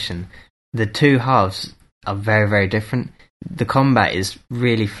evaluation, the two halves are very, very different. The combat is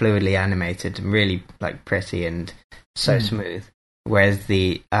really fluidly animated and really like pretty and so smooth, whereas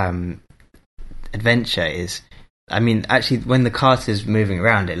the adventure is. I mean, actually, when the cart is moving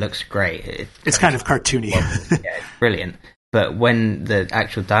around, it looks great. It's kind of cartoony. Yeah, it's brilliant. But when the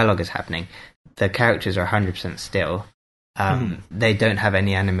actual dialogue is happening, the characters are 100% still. They don't have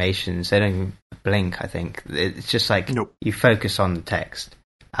any animations. They don't even blink, I think. It's just like you focus on the text.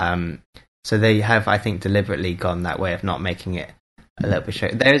 So they have, I think, deliberately gone that way of not making it a little bit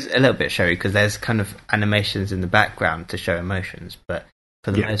showy. There's a little bit showy because there's kind of animations in the background to show emotions. But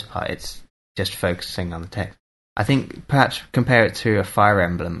for the most part, it's just focusing on the text. I think perhaps compare it to a Fire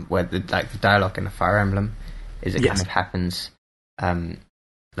Emblem, where the dialogue in a Fire Emblem is kind of happens,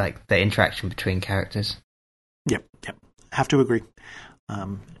 like the interaction between characters. Yep. Have to agree.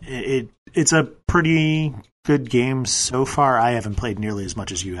 It's a pretty good game so far. I haven't played nearly as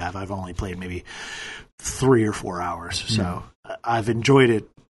much as you have. I've only played maybe 3 or 4 hours, so I've enjoyed it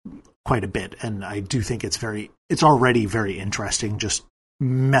quite a bit, and I do think it's already very interesting just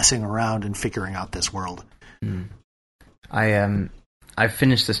messing around and figuring out this world. I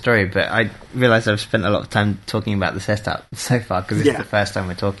finished the story, but I realised I've spent a lot of time talking about the setup so far because it's the first time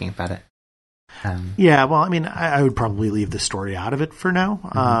we're talking about it. Well, I mean, I would probably leave the story out of it for now.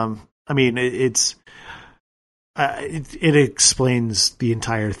 I mean, it explains the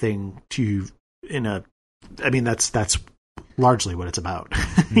entire thing to you I mean, that's largely what it's about.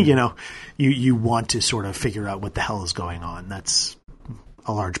 You want to sort of figure out what the hell is going on. That's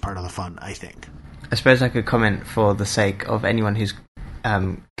a large part of the fun, I think. I suppose I could comment for the sake of anyone who's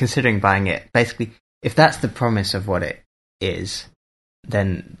considering buying it. Basically, if that's the promise of what it is,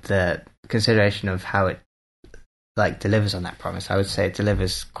 then the consideration of how it delivers on that promise, I would say it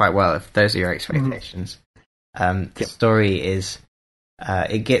delivers quite well if those are your expectations. The story is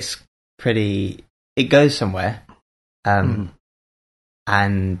it gets pretty. It goes somewhere, and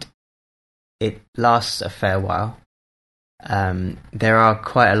it lasts a fair while. There are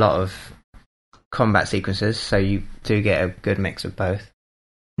quite a lot of combat sequences, so you do get a good mix of both.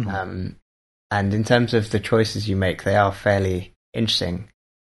 And in terms of the choices you make, they are fairly interesting.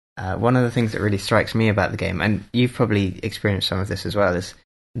 One of the things that really strikes me about the game, and you've probably experienced some of this as well, is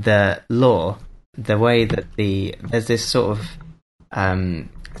the lore, the way that there's this sort of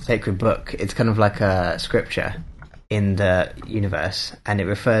sacred book. It's kind of like a scripture in the universe, and it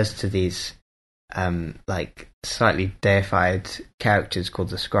refers to these like slightly deified characters called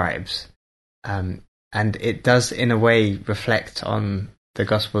the scribes. And it does, in a way, reflect on the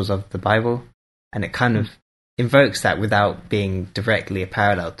Gospels of the Bible, and it kind of invokes that without being directly a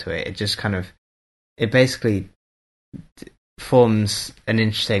parallel to it. It just it basically forms an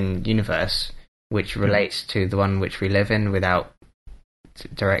interesting universe which relates to the one which we live in without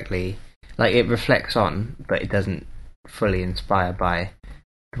directly, like, it reflects on, but it doesn't fully inspire by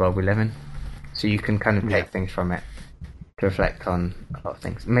the world we live in. So you can kind of take things from it to reflect on a lot of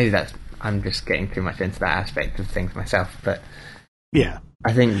things. Maybe I'm just getting too much into that aspect of things myself, but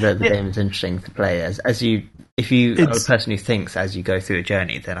I think that the game is interesting to play if you are a person who thinks as you go through a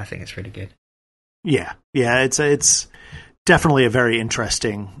journey, then I think it's really good. It's definitely a very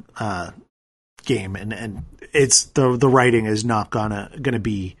interesting game, and it's the writing is not gonna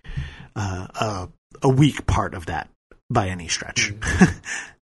be a weak part of that by any stretch.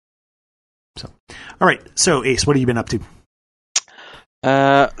 So, all right. So, Ace, what have you been up to?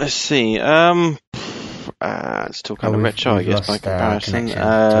 Let's see. It's still kind of retro, I guess, by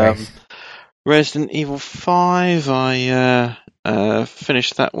comparison. Resident Evil 5, I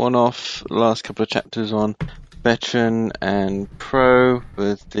finished that one off. Last couple of chapters on Veteran and Pro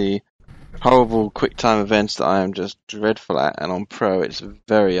with the horrible quick time events that I am just dreadful at, and on Pro it's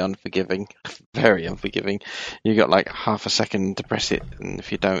very unforgiving. Very unforgiving. You got like half a second to press it, and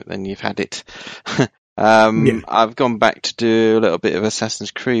if you don't, then you've had it. I've gone back to do a little bit of Assassin's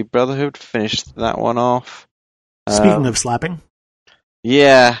Creed Brotherhood, finished that one off. Speaking of slapping.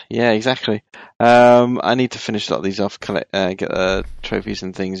 Yeah, exactly. I need to finish a lot of these off, get trophies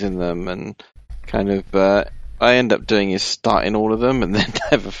and things in them, and kind of. I end up doing is starting all of them and then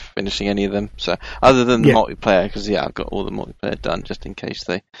never finishing any of them. So other than the multiplayer, because I've got all the multiplayer done just in case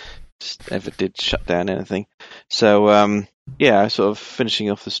they just ever did shut down anything. So sort of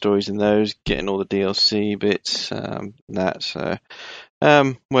finishing off the stories in those, getting all the DLC bits, that. So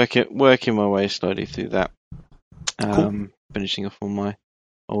working my way slowly through that. Cool. Finishing off all my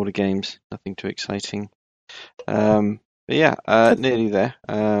older games, nothing too exciting. Nearly there.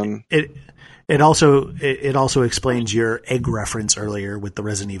 It also explains your egg reference earlier with the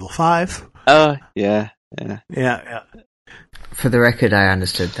Resident Evil 5. Yeah. For the record, I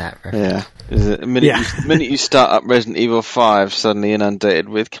understood that reference. Yeah. The minute you start up Resident Evil 5, suddenly inundated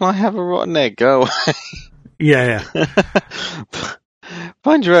with, can I have a rotten egg? Go away. Yeah.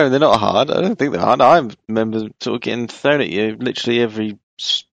 Find your own. They're not hard. I don't think they're hard. I remember sort of getting thrown at you. Literally every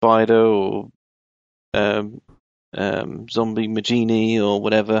spider or zombie Magini or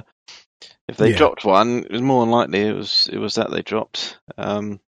whatever. If they dropped one, it was more than likely it was that they dropped.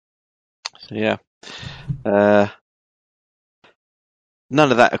 None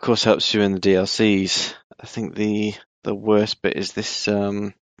of that, of course, helps you in the DLCs. I think the worst bit is this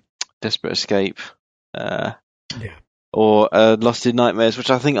Desperate Escape. Or Lost in Nightmares, which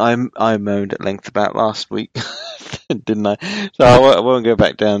I think I moaned at length about last week, didn't I? So I won't go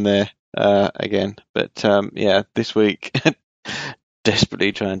back down there again. But this week,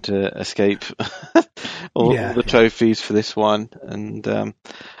 desperately trying to escape all the trophies for this one, and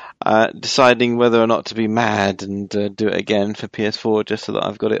deciding whether or not to be mad and do it again for PS4, just so that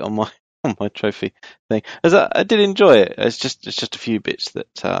I've got it on my trophy thing. As I did enjoy it. It's just a few bits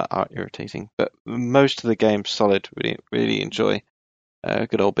that are irritating, but most of the game's solid. Really, really enjoy a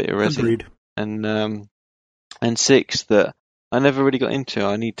good old bit of Resident. And 6 that I never really got into.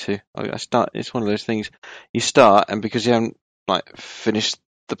 I need to. I start. It's one of those things you start, and because you haven't finished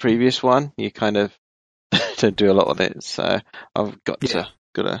the previous one, you kind of don't do a lot on it. So I've got to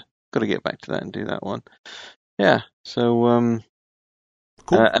get back to that and do that one. Yeah. So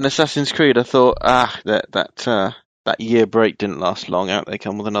cool. And Assassin's Creed, I thought that year break didn't last long. Out they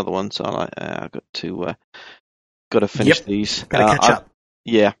come with another one, so I've got to finish these. Got to catch up.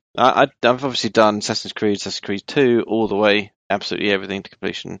 I've obviously done Assassin's Creed 2 all the way, absolutely everything to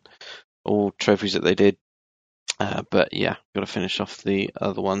completion, all trophies that they did. But got to finish off the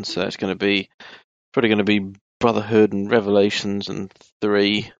other ones. So it's probably going to be Brotherhood and Revelations and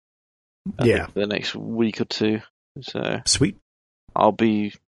 3. For the next week or two. So sweet. I'll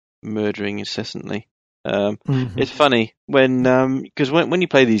be murdering incessantly. It's funny because when you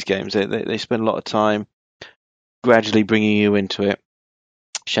play these games, they spend a lot of time gradually bringing you into it,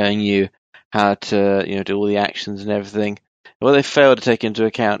 showing you how to do all the actions and everything. What they fail to take into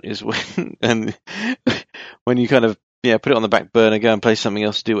account is when you kind of put it on the back burner, go and play something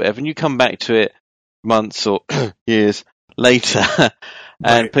else, do whatever, and you come back to it months or years later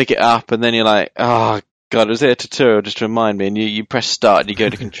and pick it up, and then you're like, oh God, was there a tutorial just to remind me? And you press start and you go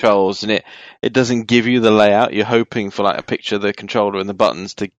to controls, and it doesn't give you the layout. You're hoping for a picture of the controller and the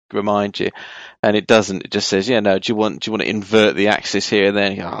buttons to remind you, and it doesn't. It just says, do you want to invert the axis here? And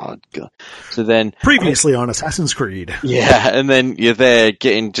then, oh God. So then previously on Assassin's Creed. Yeah, and then you're there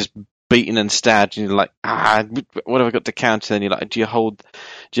getting just beaten and stabbed, and you're like, what have I got to counter? Then you're like, do you hold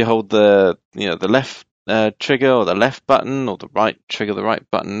the the left trigger or the left button, or the right trigger, the right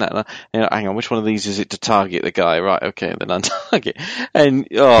button? Hang on, which one of these is it to target the guy? Right, okay, then untarget. And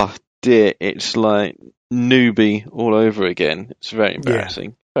oh dear, it's like newbie all over again. It's very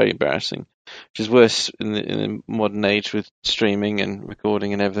embarrassing, very embarrassing. Which is worse in the modern age with streaming and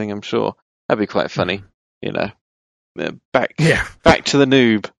recording and everything. I'm sure that'd be quite funny, Back to the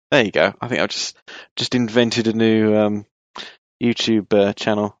noob. There you go. I think I've just invented a new YouTube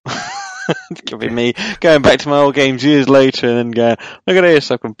channel. It could be me going back to my old games years later and then going, look at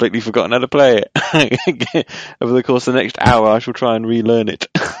this, I've completely forgotten how to play it. Over the course of the next hour, I shall try and relearn it.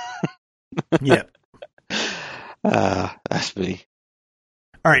 That's me.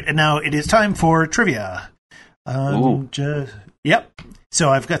 All right, and now it is time for trivia. So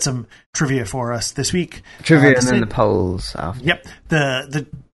I've got some trivia for us this week. Trivia and then the polls after. Yep.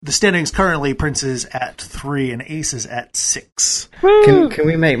 The standings currently, Prince is at 3 and Ace is at 6. Can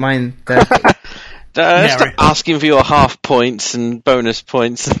we make mine 30? Stop asking for your half points and bonus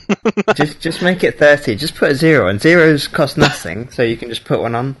points. just make it 30. Just put a 0, and zeros cost nothing, so you can just put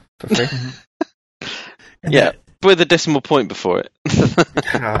one on for free. With a decimal point before it.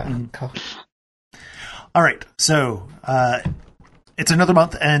 All right, so it's another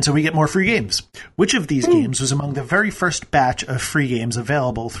month, and so we get more free games. Which of these games was among the very first batch of free games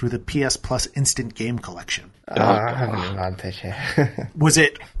available through the PS Plus Instant Game Collection? I have an advantage here. Was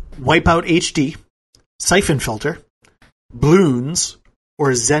it Wipeout HD, Siphon Filter, Bloons,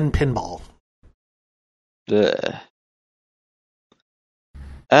 or Zen Pinball?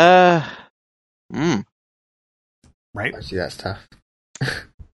 Right? Actually, that's tough.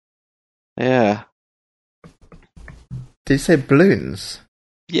 Yeah. Did you say Bloons?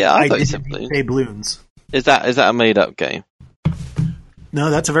 Yeah, I thought you didn't said Bloons. say Bloons. Is that a made-up game? No,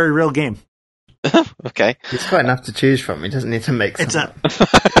 that's a very real game. Okay. It's quite enough to choose from. He doesn't need to make It's some.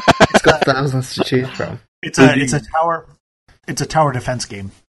 It's got thousands to choose from. It's a tower defense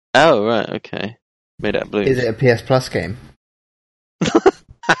game. Oh, right, okay. Made up Bloons. Is it a PS Plus game?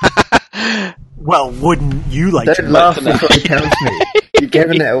 Well, wouldn't you like to? Don't laugh before he tells me. You're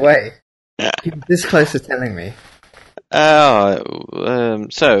giving it away. You're this close to telling me. So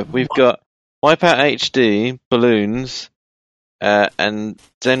we've got Wipeout HD, Bloons, and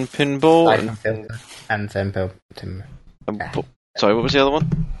Zen Pinball. And Zen Pinball. Sorry, what was the other one?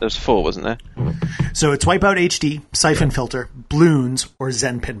 There was 4, wasn't there? So it's Wipeout HD, Siphon Filter, Bloons, or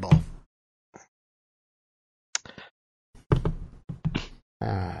Zen Pinball.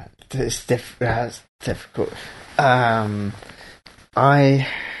 It's difficult.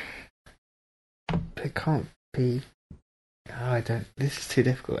 It can't be. Oh, I don't. This is too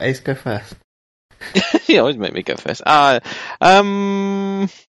difficult. Ace, go first. You always make me go first. I'm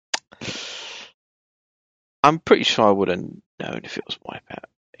pretty sure I would have known if it was Wipeout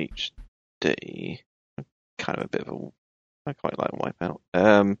HD. I'm kind of a bit of a. I quite like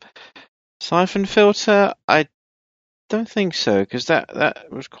Wipeout. Siphon Filter, I don't think so, because that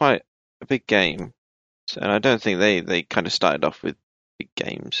was quite a big game, and I don't think they kind of started off with big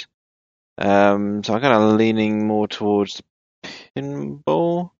games. So I'm kind of leaning more towards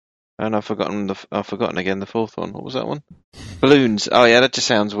Pinball, and I've forgotten again the 4th one. What was that one? Bloons. Oh yeah, that just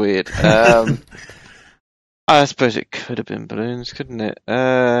sounds weird. I suppose it could have been Bloons, couldn't it?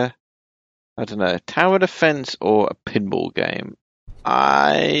 I don't know. Tower defense or a pinball game?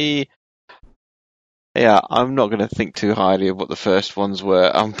 I'm not going to think too highly of what the first ones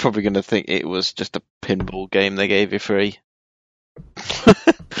were. I'm probably going to think it was just a pinball game they gave you free.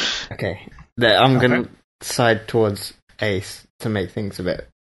 Okay. I'm going to side towards Ace to make things a bit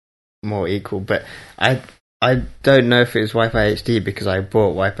more equal, but I don't know if it was Wipeout HD because I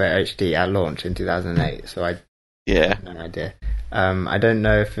bought Wipeout HD at launch in 2008, so I have no idea. I don't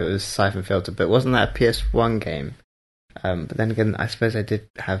know if it was Siphon Filter, but wasn't that a PS1 game? But then again, I suppose they did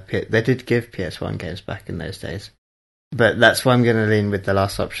give PS1 games back in those days. But that's why I'm going to lean with the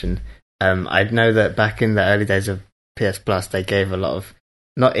last option. I know that back in the early days of PS Plus, they gave a lot of,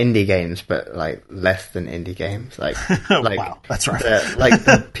 not indie games, but like less than indie games. Like wow, that's right.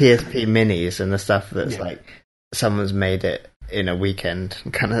 The PSP minis and the stuff that's like someone's made it in a weekend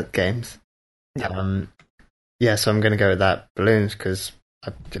kind of games. So I'm going to go with that. Bloons, because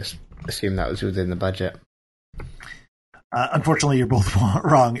I just assumed that was within the budget. Unfortunately, you're both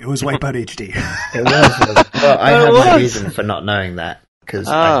wrong. It was Wipeout HD. It was. Well, I have no reason for not knowing that because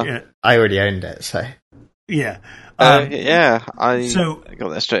I already owned it. So yeah, I got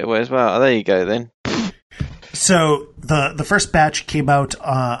that straight away as well. There you go then. So the first batch came out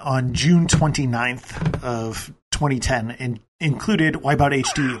on June 29th of 2010 and included Wipeout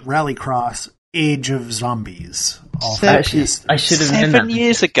HD, Rallycross, Age of Zombies. Actually, I should have known that. 7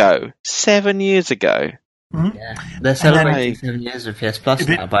 years ago. 7 years ago. Mm-hmm. Yeah, they're celebrating 7 years of PS Plus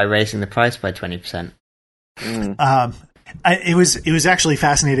now by raising the price by 20%. It was actually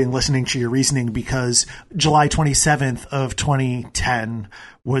fascinating listening to your reasoning because July 27th of 2010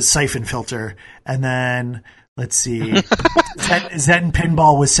 was Siphon Filter, and then let's see, Zen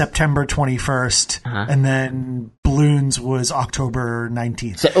Pinball was September 21st, and then Bloons was October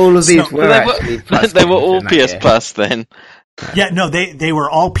 19th. So all of these were actually Plus. They were all PS Plus then. Yeah, no, they were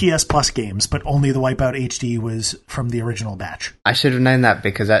all PS Plus games, but only the Wipeout HD was from the original batch. I should have known that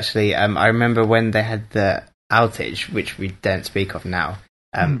because actually, I remember when they had the outage, which we don't speak of now.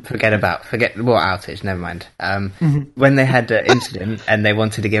 Forget what outage, never mind. When they had the incident and they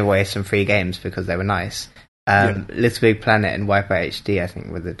wanted to give away some free games because they were nice, Little Big Planet and Wipeout HD, I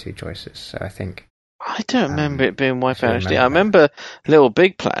think, were the two choices. So I think I don't remember it being Wipeout HD. I remember Little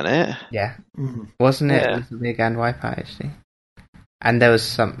Big Planet. Yeah, wasn't it Little Big and Wipeout HD? And there was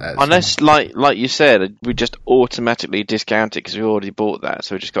some. Unless, like you said, we just automatically discount it because we already bought that,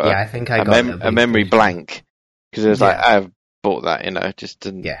 so we just got I think I got a memory blank because it was like I've bought that, just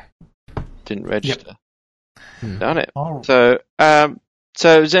didn't register. Yep. Done it. Oh. So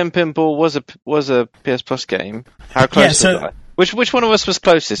Zen Pinball was a PS Plus game. How close was I? Which one of us was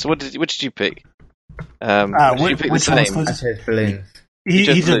closest? What did you pick? Did you pick which the one was same? closest? I said balloons.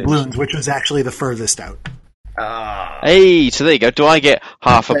 He did balloons, which was actually the furthest out. Hey, so there you go. Do I get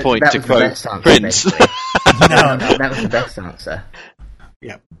half a point to quote Prince? No, that was the best answer.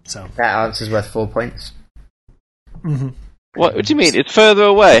 Yeah, so that answer's worth 4 points. Mm-hmm. What do you mean? It's further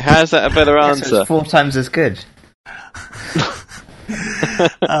away. How's that a better answer? So it's 4 times as good.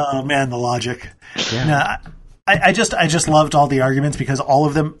 Oh man, the logic. Yeah. No, I just loved all the arguments because all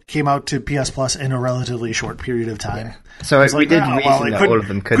of them came out to PS Plus in a relatively short period of time. Yeah. So we did reason that all of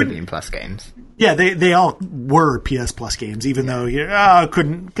them could have been Plus games. Yeah, they all were PS Plus games, even though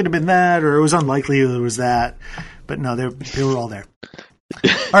could have been that, or it was unlikely there was that. But no, they were all there.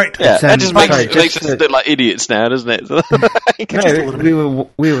 All right, yeah, that just makes us look like idiots now, doesn't it? No,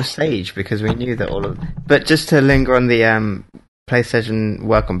 we were sage because we knew that all of. But just to linger on the PlayStation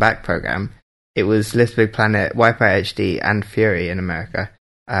Welcome Back program, it was Little Big Planet, Wipeout HD, and Fury in America,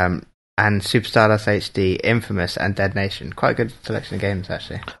 and Super Stardust HD, Infamous, and Dead Nation. Quite a good selection of games,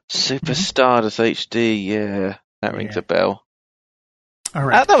 actually. Super Stardust HD, yeah, that rings a bell. All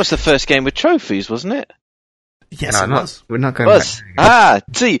right, that was the first game with trophies, wasn't it? Yes, it was. We're not going back.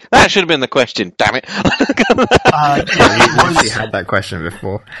 See, that should have been the question. Damn it! We actually had that question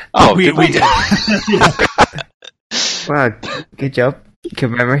before. Oh, we did. Well, good job. Good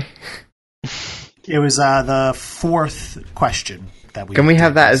memory. It was the fourth question that we. Can we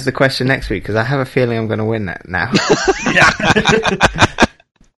have that as the question next week? Because I have a feeling I'm going to win that now. Yeah.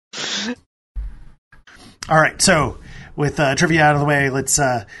 All right. So with trivia out of the way, let's.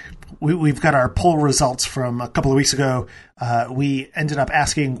 We've got our poll results from a couple of weeks ago. We ended up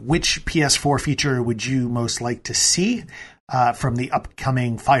asking which PS4 feature would you most like to see from the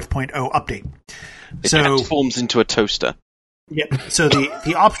upcoming 5.0 update. It transforms into a toaster. Yep. So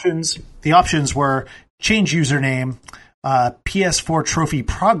the options were change username, PS4 trophy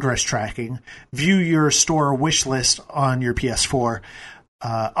progress tracking, view your store wish list on your PS4,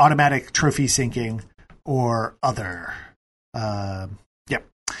 automatic trophy syncing, or other. Yep.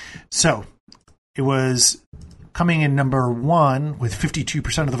 So it was coming in number one with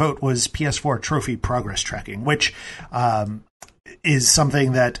 52% of the vote was PS4 trophy progress tracking, which is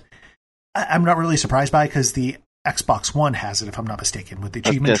something that I'm not really surprised by because the Xbox One has it, if I'm not mistaken, with the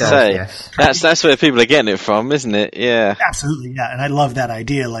achievement trophy. That's where people are getting it from, isn't it? Yeah, absolutely. Yeah, and I love that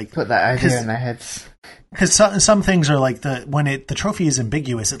idea. Like, put that idea in their heads. Because some things are like when the trophy is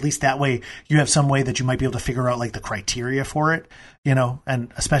ambiguous. At least that way, you have some way that you might be able to figure out like the criteria for it,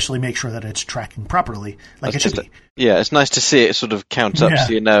 and especially make sure that it's tracking properly, like it should be. Yeah, it's nice to see it sort of count up,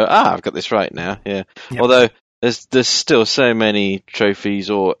 so you know, I've got this right now. Yeah, yep. Although there's still so many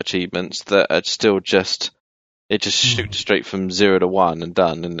trophies or achievements that are still just. It just shoots straight from 0 to 1 and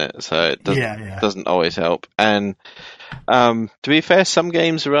done, isn't it? So it doesn't always help. And to be fair, some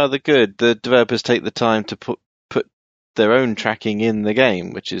games are rather good. The developers take the time to put their own tracking in the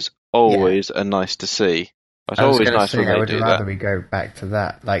game, which is always a nice to see. It's always nice when they do that. I would rather we go back to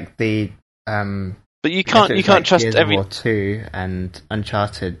that, like the. But you can't trust Gears every War 2 and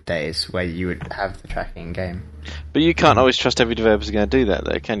Uncharted days where you would have the tracking game. But you can't always trust every developer's going to do that,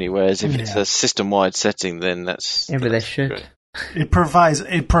 though, can you? Whereas if it's a system-wide setting, then that's but they should. Great. It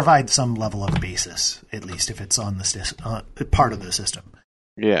provides some level of basis, at least if it's on the part of the system.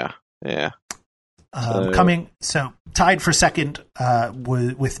 Yeah. Tied for second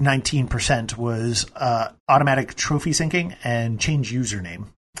with 19% was automatic trophy syncing and change username.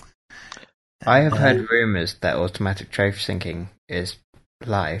 I have heard rumours that automatic trophy syncing is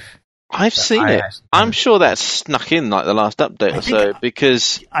live. I've seen it. I'm sure that's snuck in like the last update or so,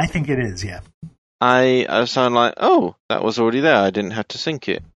 because I think it is, yeah. I sound like, oh, that was already there. I didn't have to sync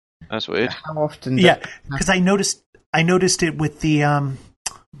it. That's weird. How often? Yeah, because I noticed it with the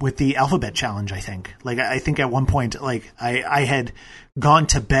alphabet challenge. I think, I think at one point, I had gone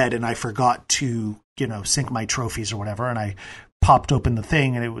to bed and I forgot to sync my trophies or whatever, and I popped open the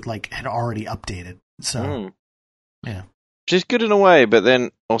thing and it would had already updated. So yeah. Which is good in a way, but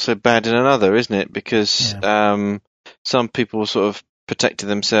then also bad in another, isn't it? Because some people sort of protected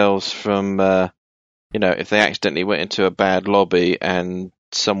themselves from, if they accidentally went into a bad lobby and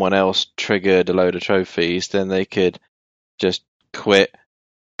someone else triggered a load of trophies, then they could just quit,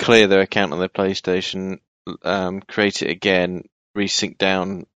 clear their account on their PlayStation, create it again, resync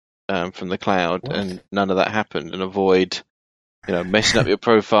down from the cloud, and none of that happened, and avoid, messing up your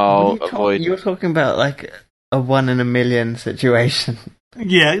profile. You're talking about a 1 in a million situation.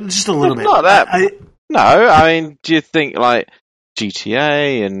 Yeah, just a little bit. Not that. No, I mean, do you think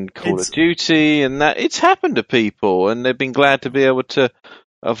GTA and Call of Duty and that it's happened to people, and they've been glad to be able to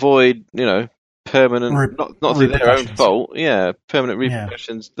avoid, permanent, not through their own fault. Yeah, permanent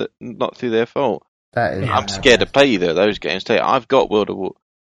repercussions that not through their fault. That is. I'm scared to play either of those games. I've got World of War.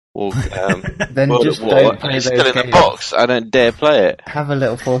 Then World just of War. don't play It's those still games. in the box. I don't dare play it. Have a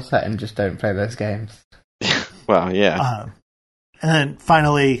little foresight and just don't play those games. Well, yeah. And then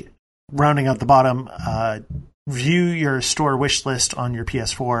finally, rounding out the bottom, view your store wish list on your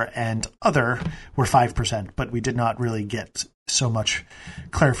PS4 and other were 5%, but we did not really get so much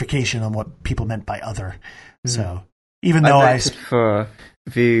clarification on what people meant by other. So even though I voted for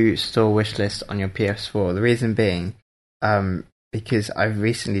view store wish list on your PS4, the reason being, because I've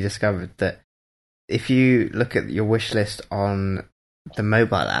recently discovered that if you look at your wish list on the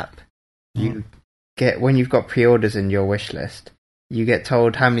mobile app, you get, when you've got pre-orders in your wish list, you get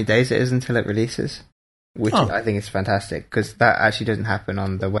told how many days it is until it releases, which I think is fantastic, because that actually doesn't happen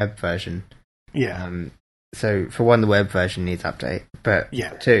on the web version. Yeah. So for one, the web version needs update, but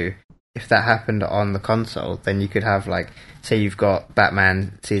two, if that happened on the console, then you could have, like, say you've got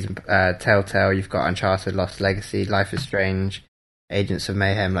Batman season, Telltale, you've got Uncharted Lost Legacy, Life is Strange, Agents of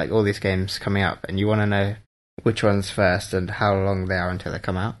Mayhem, like all these games coming up, and you want to know which one's first and how long they are until they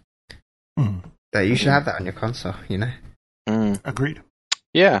come out. But you should have that on your console, you know? Agreed.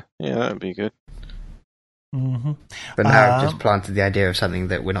 Yeah, that would be good. But now I've just planted the idea of something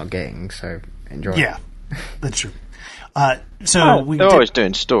that we're not getting, so enjoy. Yeah, that's true. So they're always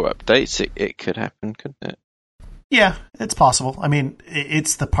doing store updates. It could happen, couldn't it? Yeah, it's possible. I mean,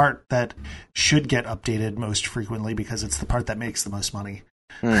 it's the part that should get updated most frequently because it's the part that makes the most money.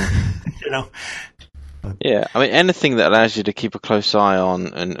 You know? Yeah, I mean, anything that allows you to keep a close eye on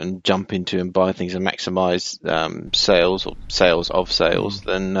and jump into and buy things and maximize sales or sales of sales,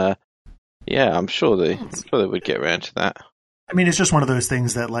 then I'm sure they would get around to that. I mean, it's just one of those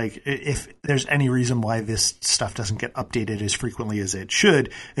things that, like, if there's any reason why this stuff doesn't get updated as frequently as it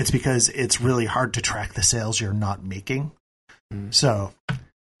should, it's because it's really hard to track the sales you're not making. So,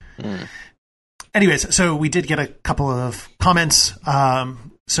 anyways, so we did get a couple of comments.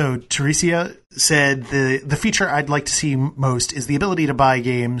 So Teresia said the feature I'd like to see most is the ability to buy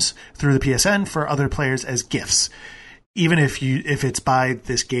games through the PSN for other players as gifts. Even if it's buy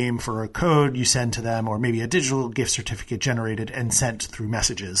this game for a code you send to them, or maybe a digital gift certificate generated and sent through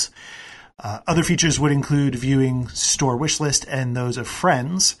messages. Other features would include viewing store wish list and those of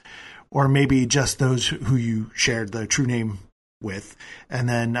friends, or maybe just those who you shared the true name with, and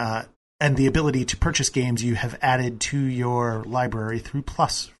then and the ability to purchase games you have added to your library through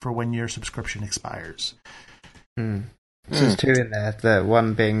Plus for when your subscription expires. So there's two in there. The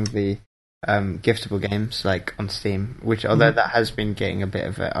one being the giftable games, like on Steam, which although that has been getting a bit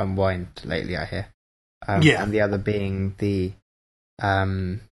of an unwind lately, I hear. And the other being the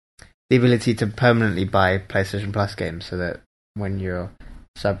ability to permanently buy PlayStation Plus games, so that when your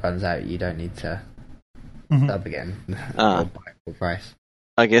sub runs out, you don't need to sub again or buy full price.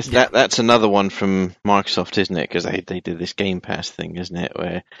 I guess that's another one from Microsoft, isn't it? Because they did this Game Pass thing, isn't it,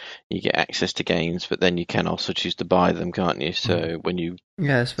 where you get access to games, but then you can also choose to buy them, can't you? So when you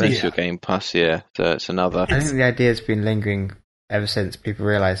use your Game Pass, so it's another. I think the idea has been lingering ever since people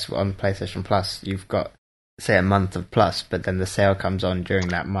realised on PlayStation Plus you've got, say, a month of Plus, but then the sale comes on during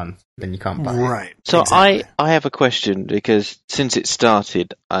that month, then you can't buy it. Right. So exactly. I have a question, because since it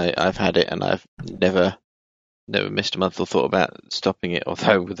started, I've had it and I've never missed a month or thought about stopping it,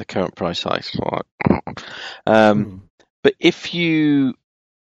 although with the current price hikes. But if you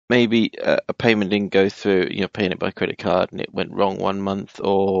maybe a payment didn't go through, paying it by credit card and it went wrong one month,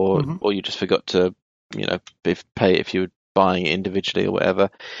 or you just forgot to, pay it if you were buying it individually or whatever.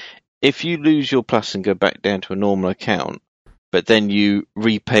 If you lose your Plus and go back down to a normal account, but then you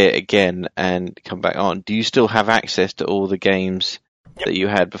repay it again and come back on, do you still have access to all the games that you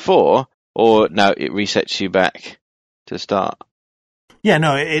had before? Or no, it resets you back to the start. Yeah,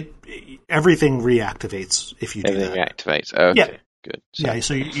 no, everything reactivates if you do that. Everything reactivates. Okay, good.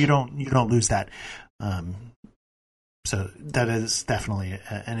 So you don't lose that. So that is definitely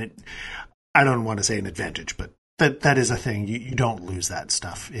I don't want to say an advantage, but that is a thing. You don't lose that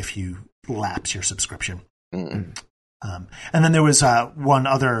stuff if you lapse your subscription. And then there was one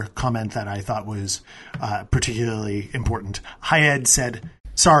other comment that I thought was particularly important. Hyed said,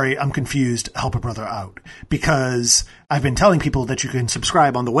 "Sorry, I'm confused. Help a brother out. Because I've been telling people that you can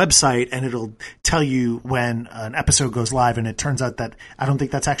subscribe on the website and it'll tell you when an episode goes live, and it turns out that I don't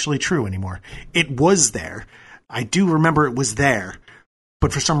think that's actually true anymore. It was there. I do remember it was there,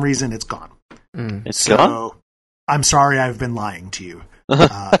 but for some reason it's gone. It's gone? I'm sorry I've been lying to you.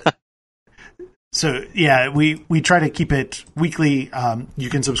 So yeah, we try to keep it weekly. You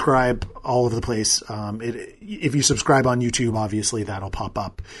can subscribe all over the place. If you subscribe on YouTube, obviously that'll pop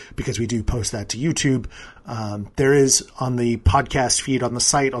up because we do post that to YouTube. There is on the podcast feed on the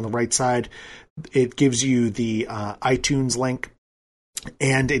site on the right side, it gives you the iTunes link,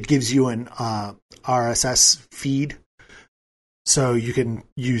 and it gives you an RSS feed, so you can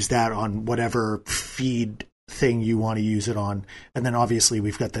use that on whatever feed thing you want to use it on. And then obviously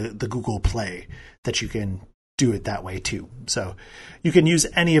we've got the Google Play that you can do it that way too. So you can use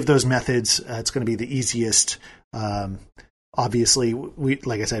any of those methods. It's going to be the easiest. Obviously,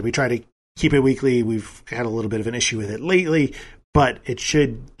 like I said, we try to keep it weekly. We've had a little bit of an issue with it lately, but it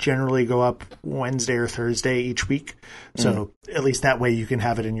should generally go up Wednesday or Thursday each week. So at least that way you can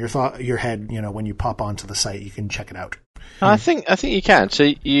have it in your head, when you pop onto the site, you can check it out. I think you can. So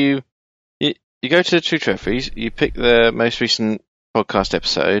you go to True Trophies, you pick the most recent podcast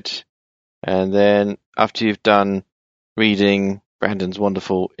episode, and then after you've done reading Brandon's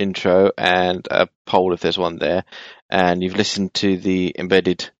wonderful intro and a poll if there's one there, and you've listened to the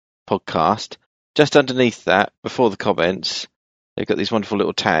embedded podcast, just underneath that, before the comments, they've got these wonderful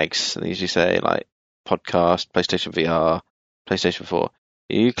little tags. They usually say like podcast, PlayStation VR, PlayStation 4.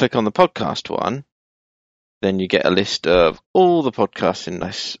 You click on the podcast one, then you get a list of all the podcasts in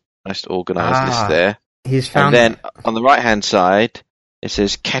nice organised list there. He's found and then on the right-hand side, it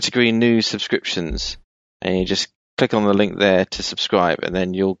says category news subscriptions, and you just click on the link there to subscribe, and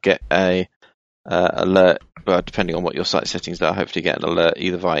then you'll get a alert. Well, depending on what your site settings are, hopefully get an alert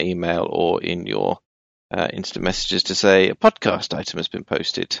either via email or in your instant messages to say a podcast item has been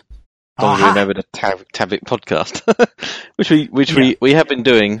posted. As long as you remember the tab it podcast, which we have been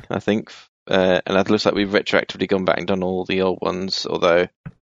doing, I think, and it looks like we've retroactively gone back and done all the old ones, although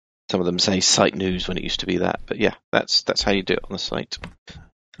some of them say site news when it used to be that. But yeah, that's how you do it on the site.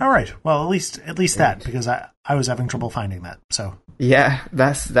 All right. Well, at least that, because I was having trouble finding that. So yeah,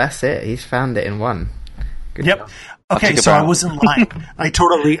 that's it. He's found it in one. Good yep. job. Okay, so I wasn't lying. I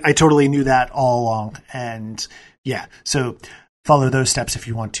totally knew that all along. And yeah, so follow those steps if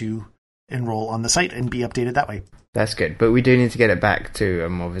you want to enroll on the site and be updated that way. That's good, but we do need to get it back to a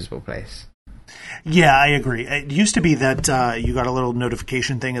more visible place. Yeah, I agree. It used to be that you got a little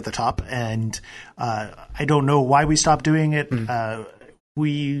notification thing at the top, and I don't know why we stopped doing it.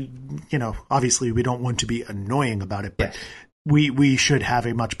 We, obviously we don't want to be annoying about it, but we should have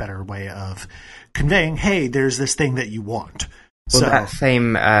a much better way of conveying, hey, there's this thing that you want. Well, that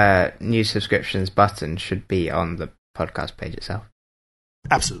same new subscriptions button should be on the podcast page itself.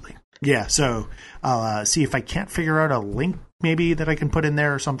 Absolutely. Yeah, so I'll see if I can't figure out a link maybe that I can put in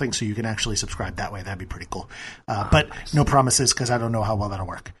there or something so you can actually subscribe that way. That'd be pretty cool. But no promises because I don't know how well that'll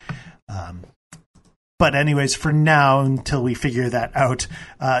work. But anyways, for now, until we figure that out,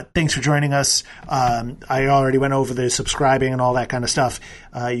 thanks for joining us. I already went over the subscribing and all that kind of stuff.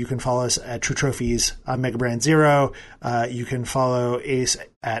 You can follow us at True Trophies on Megabrand Zero. You can follow Ace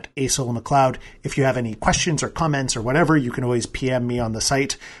at AceMcLeod. If you have any questions or comments or whatever, you can always PM me on the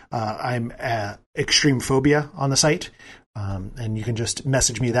site. I'm Extreme Phobia on the site. And you can just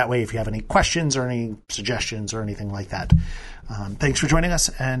message me that way if you have any questions or any suggestions or anything like that. Thanks for joining us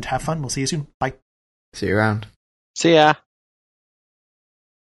and have fun. We'll see you soon. Bye. See you around. See ya.